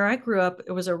where I grew up,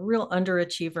 it was a real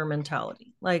underachiever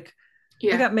mentality. Like I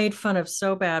yeah, got made fun of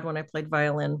so bad when I played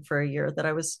violin for a year that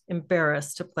I was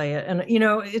embarrassed to play it. And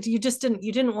you just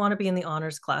you didn't want to be in the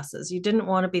honors classes. You didn't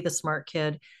want to be the smart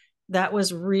kid. that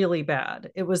was really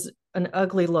bad. It was an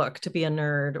ugly look to be a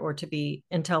nerd or to be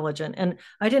intelligent. And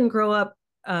I didn't grow up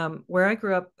where I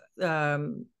grew up.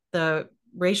 The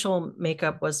racial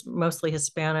makeup was mostly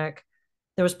Hispanic.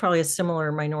 There was probably a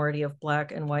similar minority of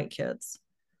black and white kids.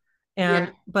 Yeah.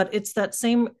 And but it's that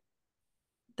same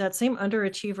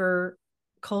underachiever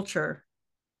culture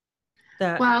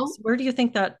that, Well, where do you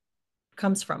think that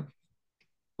comes from?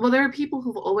 well, there are people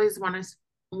who've always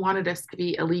wanted us to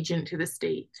be allegiant to the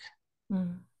state,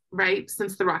 Mm, right?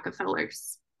 Since the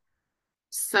Rockefellers.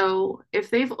 So if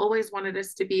they've always wanted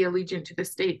us to be allegiant to the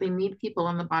state, they need people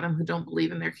on the bottom who don't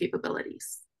believe in their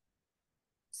capabilities.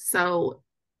 So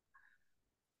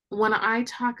when I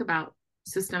talk about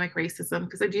systemic racism,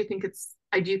 because I do think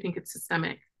it's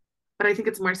systemic, but I think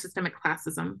it's more systemic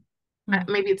classism. mm,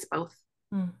 Maybe it's both.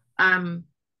 mm, Um,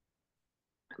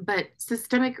 but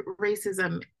systemic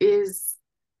racism is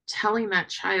telling that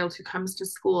child who comes to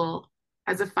school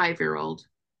as a 5-year old,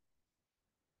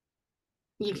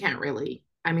 you can't really.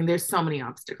 I mean, there's so many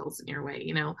obstacles in your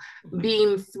way, mhm,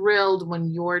 being thrilled when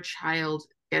your child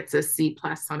gets a C+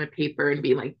 on a paper and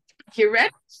being like, you're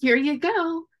ready, here you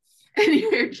go. And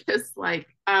you're just like,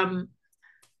 I'm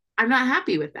not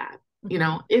happy with that.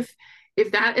 mhm,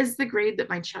 If that is the grade that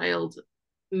my child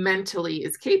mentally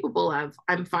is capable of,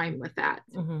 I'm fine with that.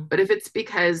 mhm, But if it's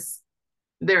because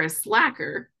they're a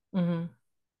slacker, mhm,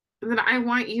 then I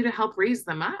want you to help raise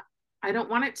them up. I don't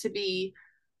want it to be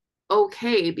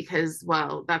okay because,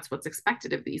 well, that's what's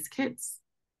expected of these kids.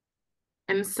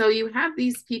 And so you have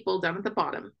these people down at the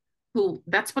bottom who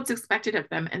that's what's expected of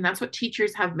them. And that's what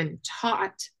teachers have been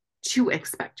taught to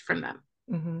expect from them.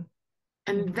 mhm,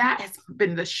 And mhm, that has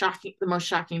been the most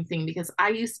shocking thing because I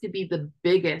used to be the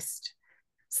biggest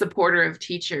supporter of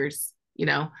teachers.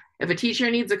 If a teacher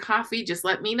needs a coffee, just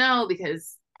let me know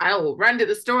because I will run to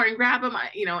the store and grab them.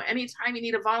 Anytime you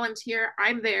need a volunteer,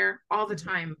 I'm there all the mhm,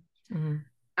 time. mhm,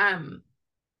 Um,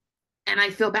 and I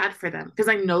feel bad for them because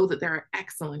I know that there are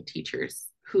excellent teachers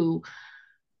who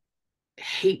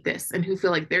hate this and who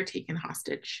feel like they're taken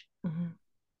hostage. mhm,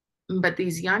 But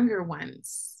these younger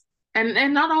ones,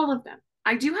 and not all of them.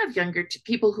 I do have younger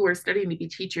people who are studying to be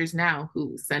teachers now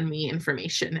who send me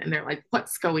information and they're like,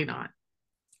 "What's going on?"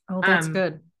 oh, that's Um,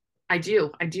 good. I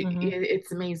do. Mhm,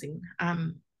 It's amazing.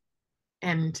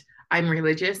 And I'm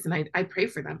religious and I pray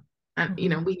for them.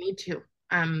 mhm, We need to.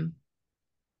 Um,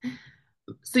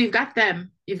 so you've got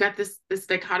them. You've got this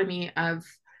dichotomy of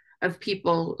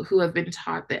people who have been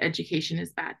taught that education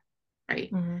is bad,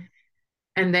 right? mhm,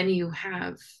 And then you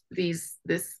have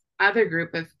this other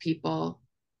group of people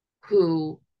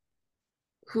who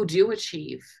who do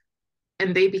achieve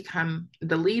and they become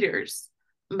the leaders.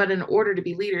 But in order to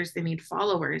be leaders, they need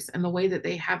followers. And the way that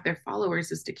they have their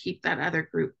followers is to keep that other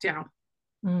group down.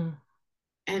 mhm,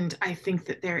 And I think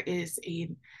that there is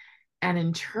an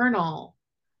internal,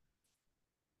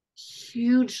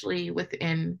 hugely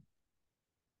within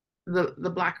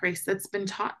the Black race that's been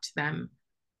taught to them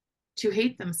to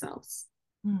hate themselves.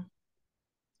 mhm,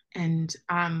 And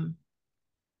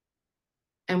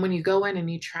and when you go in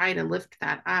and you try to lift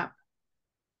that up,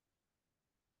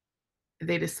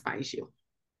 they despise you.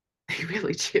 They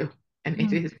really do. And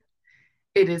mhm,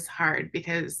 it is hard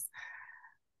because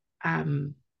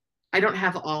um I don't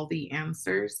have all the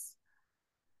answers,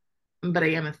 but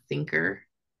I am a thinker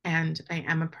and I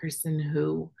am a person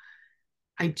who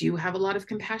I do have a lot of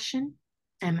compassion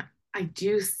and I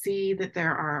do see that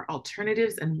there are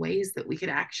alternatives and ways that we could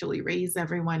actually raise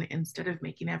everyone instead of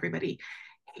making everybody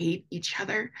hate each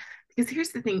other. Because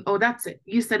here's the thing. Oh, that's it.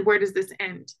 You said, where does this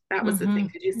end? That was the thing.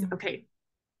 mhm, mhm, Okay,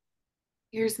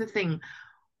 here's the thing.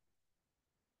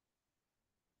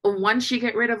 Once you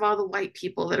get rid of all the white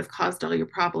people that have caused all your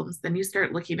problems, then you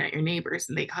start looking at your neighbors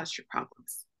and they caused your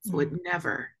problems. So it mhm,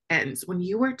 never ends. When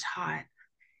you are taught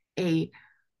a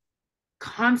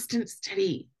constant,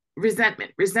 steady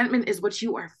resentment is what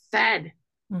you are fed,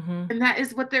 mhm. and that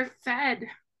is what they're fed.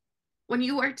 When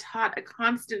you are taught a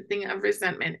constant thing of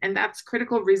resentment, and that's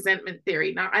critical resentment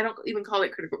theory. Now, I don't even call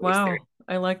it critical race theory, Wow,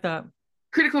 I like that.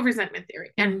 critical resentment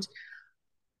theory. Mm, And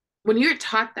when you're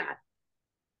taught that,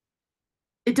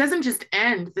 it doesn't just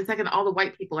end the second all the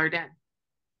white people are dead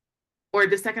or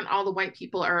the second all the white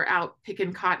people are out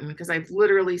picking cotton, because I've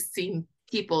literally seen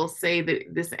people say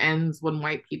that this ends when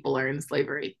white people are in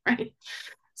slavery, right?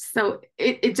 So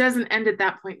it doesn't end at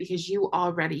that point because you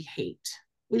already hate.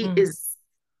 Hate mm, is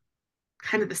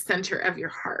kind of the center of your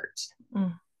heart.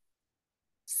 mm,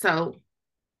 So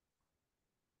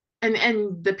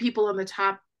and the people on the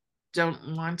top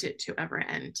don't want it to ever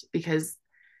end because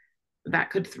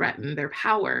that could threaten their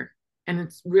power. And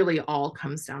it's really all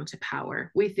comes down to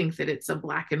power. We think that it's a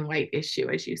black and white issue,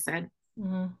 as you said.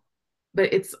 mhm.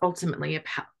 but it's ultimately a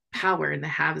power in the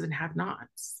haves and have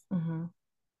nots. Mm-hmm.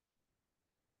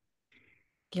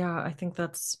 Yeah, I think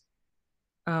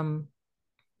um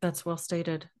that's well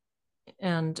stated.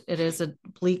 And it is a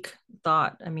bleak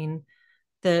thought. I mean,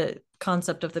 the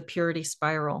concept of the purity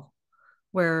spiral,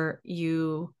 where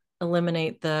you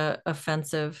eliminate the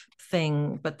offensive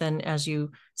thing, but then as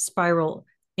you spiral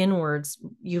inwards,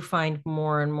 you find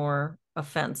more and more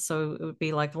offense. So it would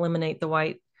be like eliminate the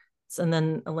whites and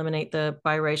then eliminate the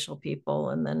biracial people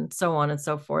and then so on and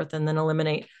so forth, and then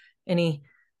eliminate any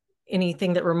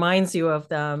anything that reminds you of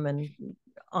them and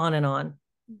on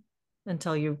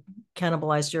until you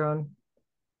cannibalized your own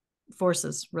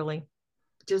forces, really.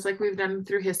 Just like we've done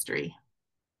through history.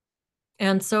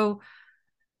 And so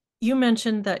you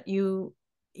mentioned that you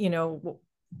know,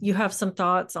 you have some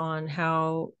thoughts on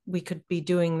how we could be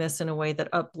doing this in a way that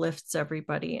uplifts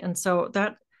everybody. And so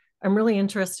that I'm really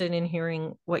interested in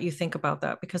hearing what you think about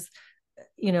that because,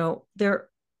 there,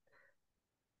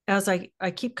 as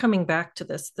I keep coming back to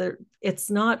this, there, it's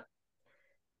not,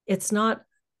 it's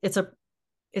a,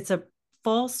 it's a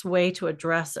false way to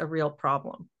address a real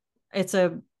problem. It's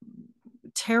a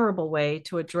terrible way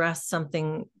to address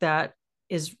something that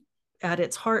is at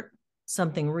its heart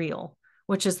something real,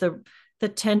 which is the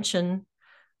tension,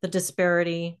 the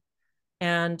disparity,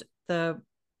 and the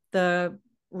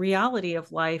reality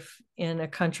of life in a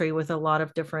country with a lot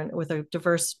of different with a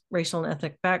diverse racial and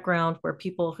ethnic background where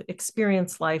people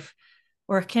experience life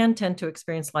or can tend to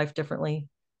experience life differently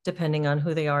depending on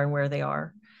who they are and where they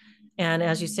are. And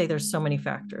as you say, there's so many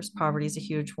factors. Poverty is a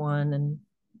huge one, and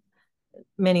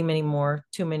many, many more,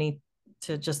 too many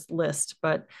to just list.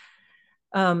 But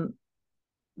um,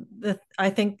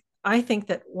 I think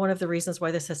that one of the reasons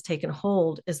why this has taken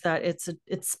hold is that it's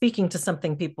speaking to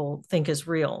something people think is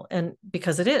real, and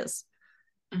because it is.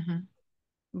 Mm-hmm.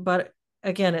 But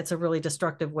again, it's a really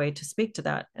destructive way to speak to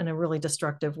that, and a really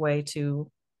destructive way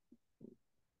to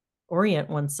orient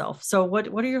oneself. So, what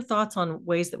are your thoughts on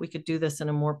ways that we could do this in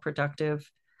a more productive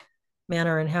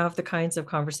manner and have the kinds of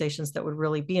conversations that would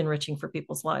really be enriching for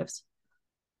people's lives?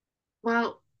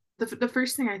 Well, the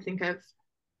first thing I think of,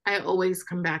 I always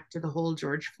come back to the whole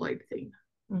George Floyd thing.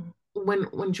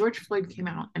 Mm-hmm. When George Floyd came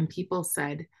out and people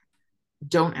said,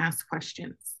 "Don't ask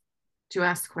questions. To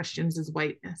ask questions is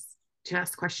whiteness. To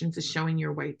ask questions is showing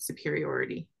your white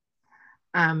superiority."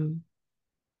 Um,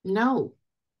 no,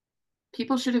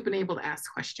 people should have been able to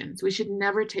ask questions. We should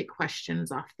never take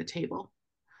questions off the table.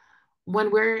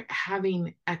 When we're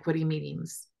having equity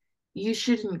meetings, you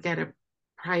shouldn't get a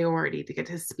priority to get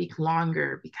to speak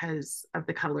longer because of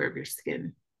the color of your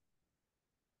skin.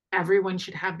 Everyone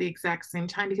should have the exact same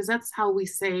time because that's how we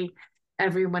say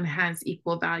everyone has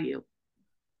equal value.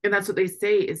 And that's what they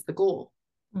say is the goal.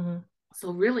 Mm-hmm.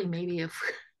 So really maybe if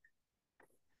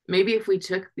we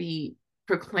took the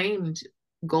proclaimed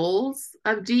goals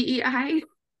of DEI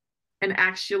and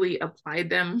actually applied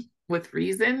them with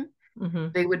reason, Mm-hmm.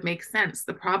 they would make sense.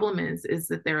 The problem is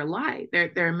that they're a lie.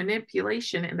 They're a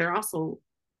manipulation and they're also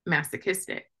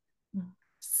masochistic.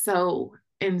 So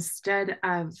instead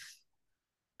of,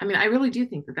 I mean, I really do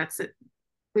think that that's it.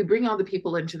 We bring all the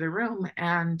people into the room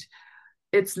and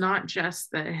it's not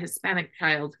just the Hispanic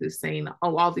child who's saying,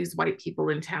 "Oh, all these white people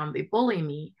in town, they bully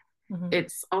me." Mm-hmm.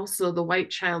 It's also the white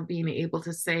child being able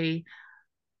to say,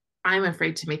 "I'm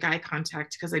afraid to make eye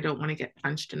contact because I don't want to get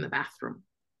punched in the bathroom."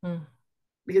 Mm-hmm.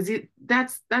 Because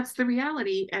that's the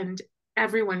reality, and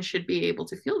everyone should be able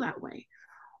to feel that way.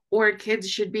 Or kids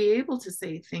should be able to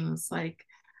say things like,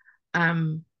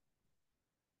 um,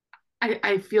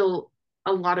 I feel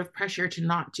a lot of pressure to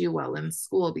not do well in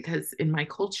school because in my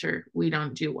culture, we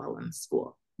don't do well in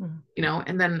school, Mm-hmm.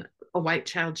 and then a white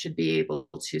child should be able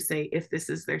to say, if this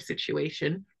is their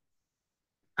situation,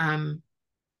 um,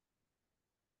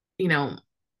 you know,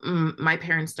 my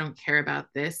parents don't care about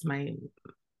this. My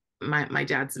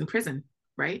dad's in prison,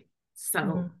 right?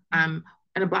 So, Mm-hmm.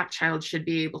 and a black child should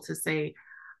be able to say,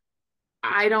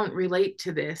 I don't relate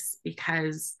to this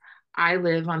because I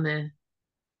live on the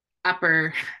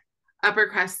upper upper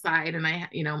crust side and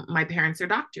my parents are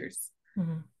doctors.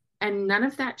 Mm-hmm. And none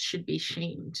of that should be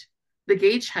shamed. The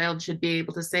gay child should be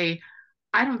able to say,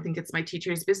 I don't think it's my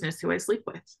teacher's business who I sleep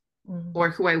with Mm-hmm. or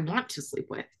who I want to sleep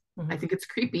with. I Mm-hmm. think it's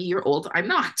creepy. You're old. I'm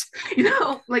not.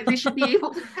 Like they should be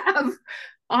able to have Yeah.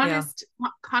 honest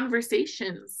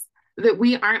conversations that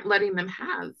we aren't letting them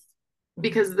have Mm-hmm.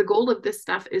 because the goal of this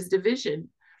stuff is division.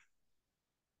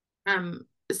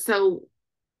 So,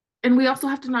 and we also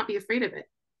have to not be afraid of it.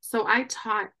 So I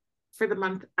taught for the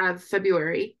month of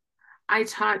February, I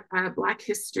taught Black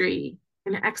history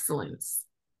and excellence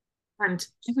And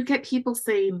you would get people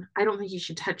saying, I don't think you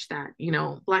should touch that.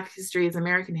 Black history is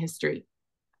American history.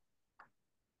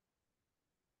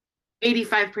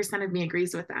 85% of me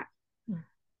agrees with that. Mm.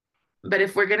 But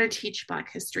if we're going to teach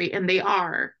Black history, and they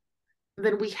are,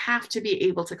 then we have to be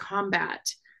able to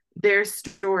combat their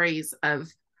stories of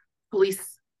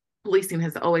policing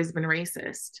has always been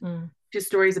racist, Mm. to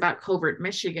stories about covert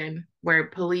Michigan, where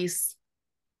police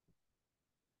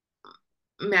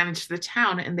managed the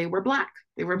town and they were Black.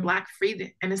 They were Mm. Black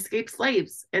freed and escaped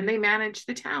slaves, and they managed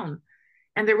the town.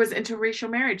 And there was interracial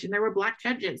marriage, and there were Black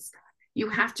judges. You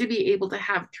have to be able to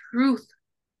have truth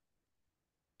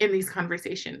in these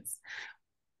conversations.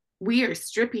 We are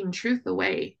stripping truth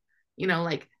away,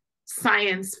 like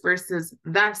science versus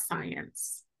the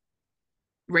science,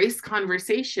 race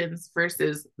conversations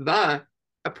versus the Mm.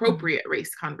 appropriate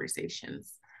race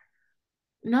conversations.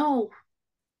 No,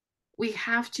 we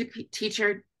have to teach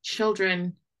our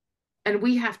children, and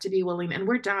we have to be willing, and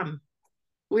we're dumb.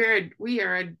 We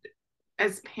are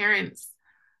as parents,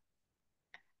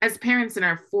 in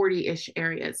our 40-ish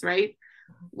areas, right?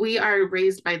 We are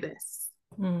raised by this,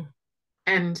 Mm.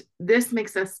 and this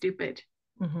makes us stupid.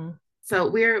 Mhm. So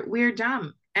we're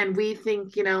dumb, and we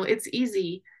think, it's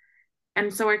easy.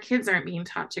 And so our kids aren't being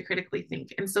taught to critically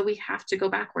think. And so we have to go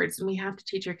backwards, and we have to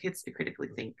teach our kids to critically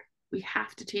think. We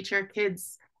have to teach our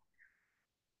kids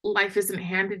life isn't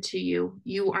handed to you.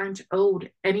 You aren't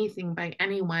owed anything by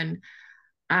anyone.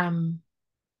 Um,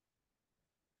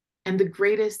 and the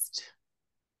great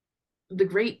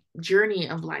journey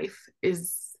of life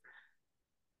is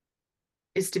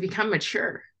to become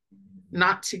mature,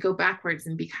 not to go backwards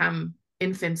and become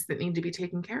infants that need to be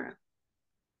taken care of.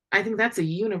 I think that's a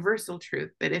universal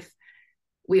truth that if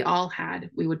we all had,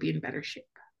 we would be in better shape.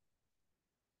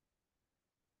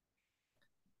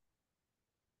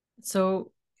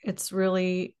 So it's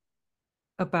really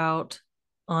about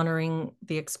honoring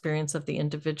the experience of the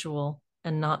individual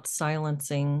and not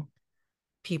silencing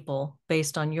people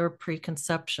based on your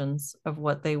preconceptions of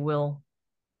what they will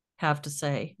have to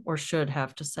say or should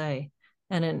have to say.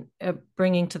 And in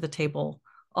bringing to the table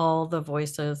all the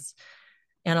voices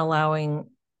and allowing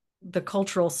the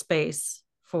cultural space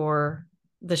for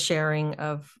the sharing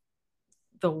of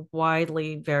the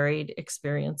widely varied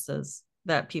experiences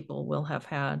that people will have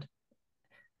had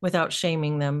without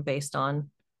shaming them based on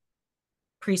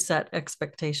preset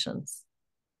expectations.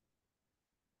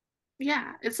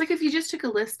 Yeah, it's like if you just took a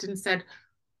list and said,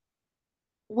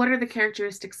 what are the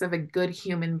characteristics of a good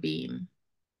human being?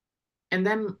 And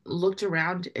then looked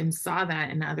around and saw that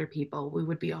in other people, we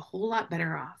would be a whole lot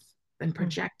better off than Mm-hmm.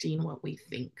 projecting what we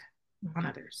think on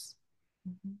others.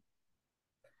 Mm-hmm.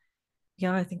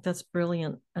 Yeah, I think that's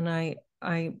brilliant. And I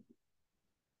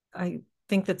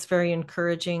think that's very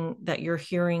encouraging that you're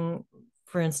hearing,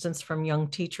 for instance, from young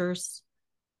teachers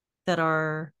that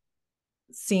are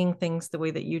seeing things the way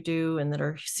that you do and that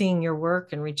are seeing your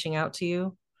work and reaching out to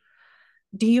you.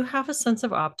 Do you have a sense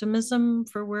of optimism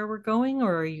for where we're going,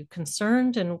 or are you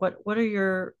concerned? And what are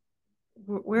your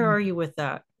where are you with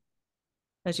that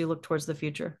as you look towards the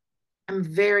future? I'm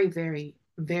very, very,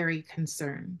 very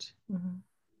concerned. Mm-hmm.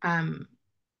 Um,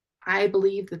 I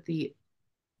believe that the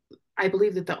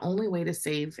only way to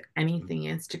save anything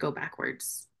is to go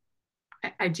backwards.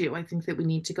 I do. I think that we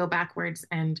need to go backwards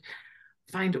and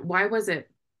find why was it,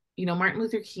 Martin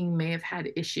Luther King may have had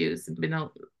issues and been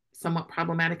somewhat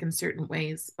problematic in certain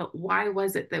ways, but why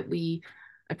was it that we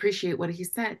appreciate what he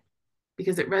said?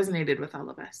 Because it resonated with all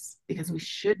of us, because Mm-hmm. we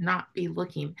should not be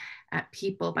looking at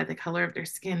people by the color of their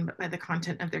skin, but by the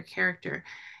content of their character.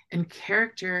 And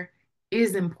character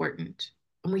is important.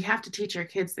 And we have to teach our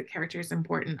kids that character is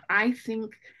important.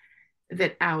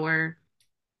 That our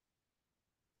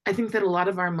I think that a lot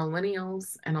of our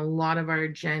millennials and a lot of our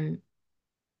Gen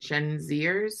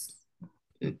Zers,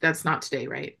 that's not today,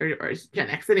 right? Or Gen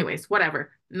X, anyways,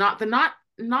 whatever. Not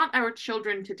our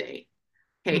children today.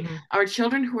 Okay, Mm-hmm. our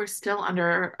children who are still under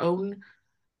our own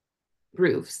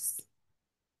roofs,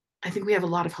 I think we have a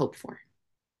lot of hope for.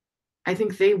 I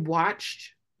think they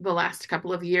watched the last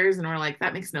couple of years and were like,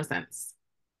 that makes no sense.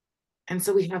 And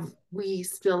so we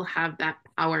still have that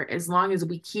power as long as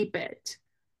we keep it.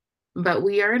 But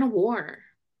we are in a war.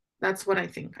 That's what I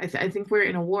think. I think we're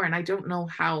in a war, and I don't know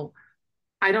how.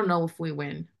 I don't know if we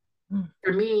win.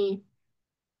 For me,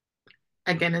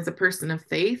 again, as a person of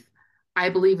faith, I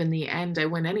believe in the end I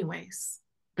win anyways.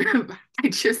 I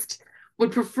just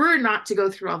would prefer not to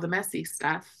go through all the messy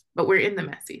stuff, but we're in the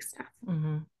messy stuff.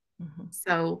 Mm-hmm. Mm-hmm.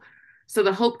 So so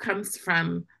the hope comes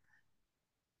from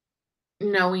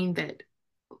knowing that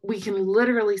we can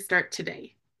literally start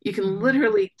today. You can Mm-hmm.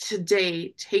 literally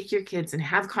today take your kids and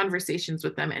have conversations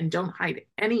with them and don't hide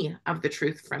any of the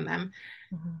truth from them.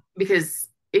 Mm-hmm. Because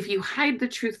if you hide the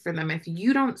truth from them, if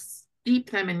you don't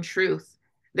steep them in truth,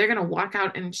 they're going to walk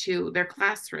out into their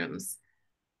classrooms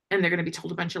and they're going to be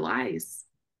told a bunch of lies.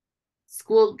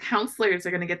 School counselors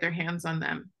are going to get their hands on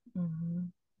them. Mm-hmm.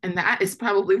 And that is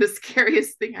probably the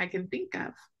scariest thing I can think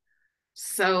of.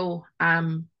 So,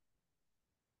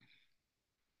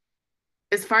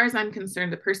 as far as I'm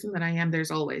concerned, the person that I am,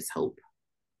 there's always hope.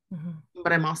 Mm-hmm.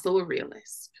 But I'm also a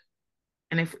realist.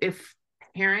 And if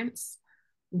parents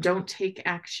don't take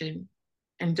action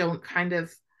and don't kind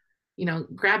of,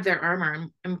 grab their armor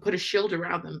and put a shield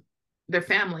around them, their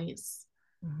families,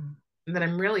 Mm-hmm. then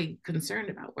I'm really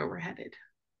concerned about where we're headed.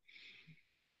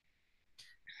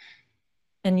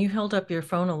 And you held up your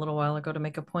phone a little while ago to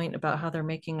make a point about how they're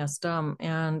making us dumb.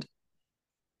 And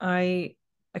I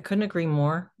I couldn't agree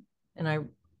more. And I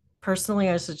personally,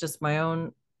 I suggest my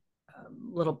own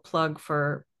little plug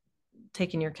for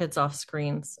taking your kids off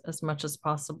screens as much as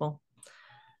possible.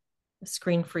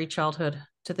 Screen-free childhood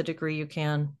to the degree you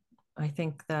can. I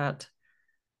think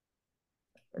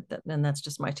and that's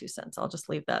just my 2 cents. I'll just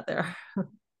leave that there.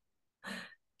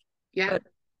 Yeah, But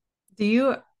do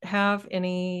you have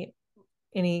any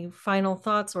final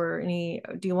thoughts, or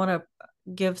do you want to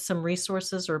give some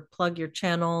resources or plug your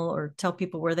channel or tell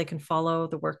people where they can follow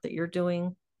the work that you're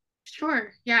doing?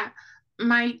 sure. Yeah.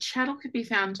 My channel could be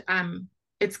found.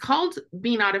 It's called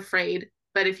Be Not Afraid,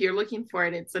 but if you're looking for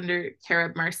it, it's under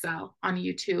Carob Marcelle on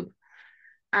YouTube.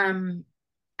 Um,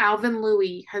 Alvin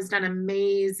Louis has done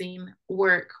amazing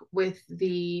work with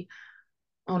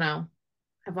oh no,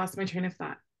 I've lost my train of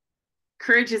thought.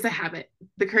 Courage is a Habit,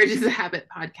 the Courage is a Habit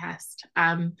podcast.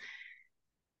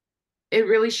 It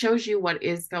really shows you what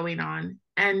is going on.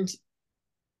 And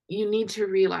you need to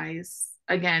realize,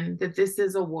 again, that this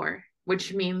is a war,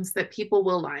 which means that people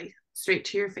will lie straight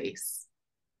to your face.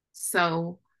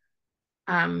 So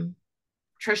um,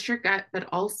 trust your gut, but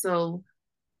also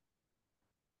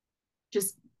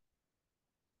just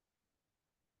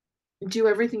do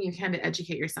everything you can to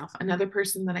educate yourself. Another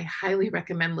person that I highly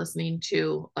recommend listening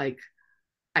to, like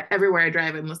everywhere I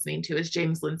drive, I'm listening to, is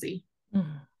James Lindsay.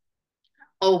 Mm-hmm.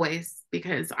 Always,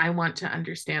 because I want to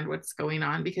understand what's going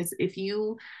on. Because if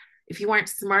you aren't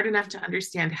smart enough to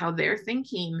understand how they're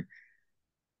thinking,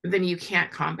 then you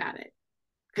can't combat it.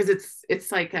 Because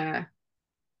it's like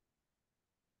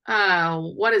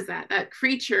what is that? That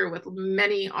creature with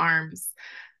many arms,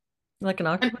 Like an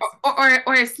and, octopus?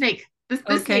 or a snake. This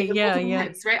Okay, snake with yeah, multiple yeah.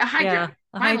 heads, right? A Yeah, hydra.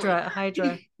 a Finally, hydra, a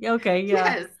hydra. Yeah, okay,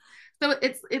 yeah. yes. So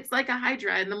it's like a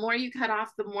hydra, and the more you cut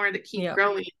off, the more that keep Yeah.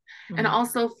 growing. And Mm-hmm.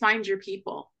 also find your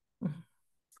people,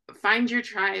 find your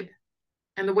tribe,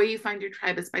 and the way you find your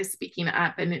tribe is by speaking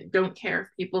up. And don't care if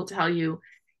people tell you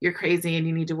you're crazy and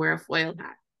you need to wear a foil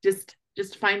hat. Just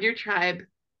find your tribe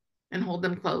and hold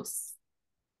them close.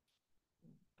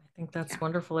 I think that's Yeah.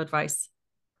 wonderful advice.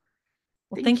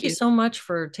 Well, Thank thank you you. so much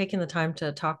for taking the time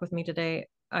to talk with me today.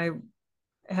 I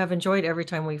have enjoyed every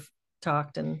time we've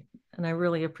talked, and I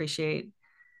really appreciate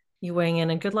you weighing in,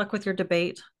 and good luck with your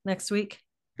debate next week.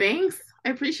 Thanks. I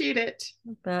appreciate it.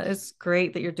 That is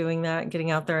great that you're doing that,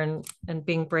 getting out there and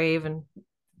being brave and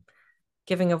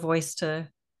giving a voice to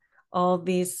all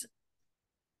these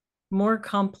more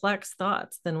complex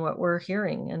thoughts than what we're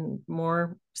hearing, and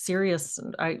more serious.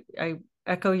 And I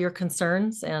echo your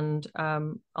concerns, and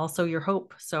also your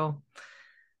hope. So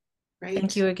thank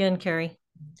Right. you again, Carrie.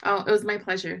 Oh, it was my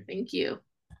pleasure. Thank you.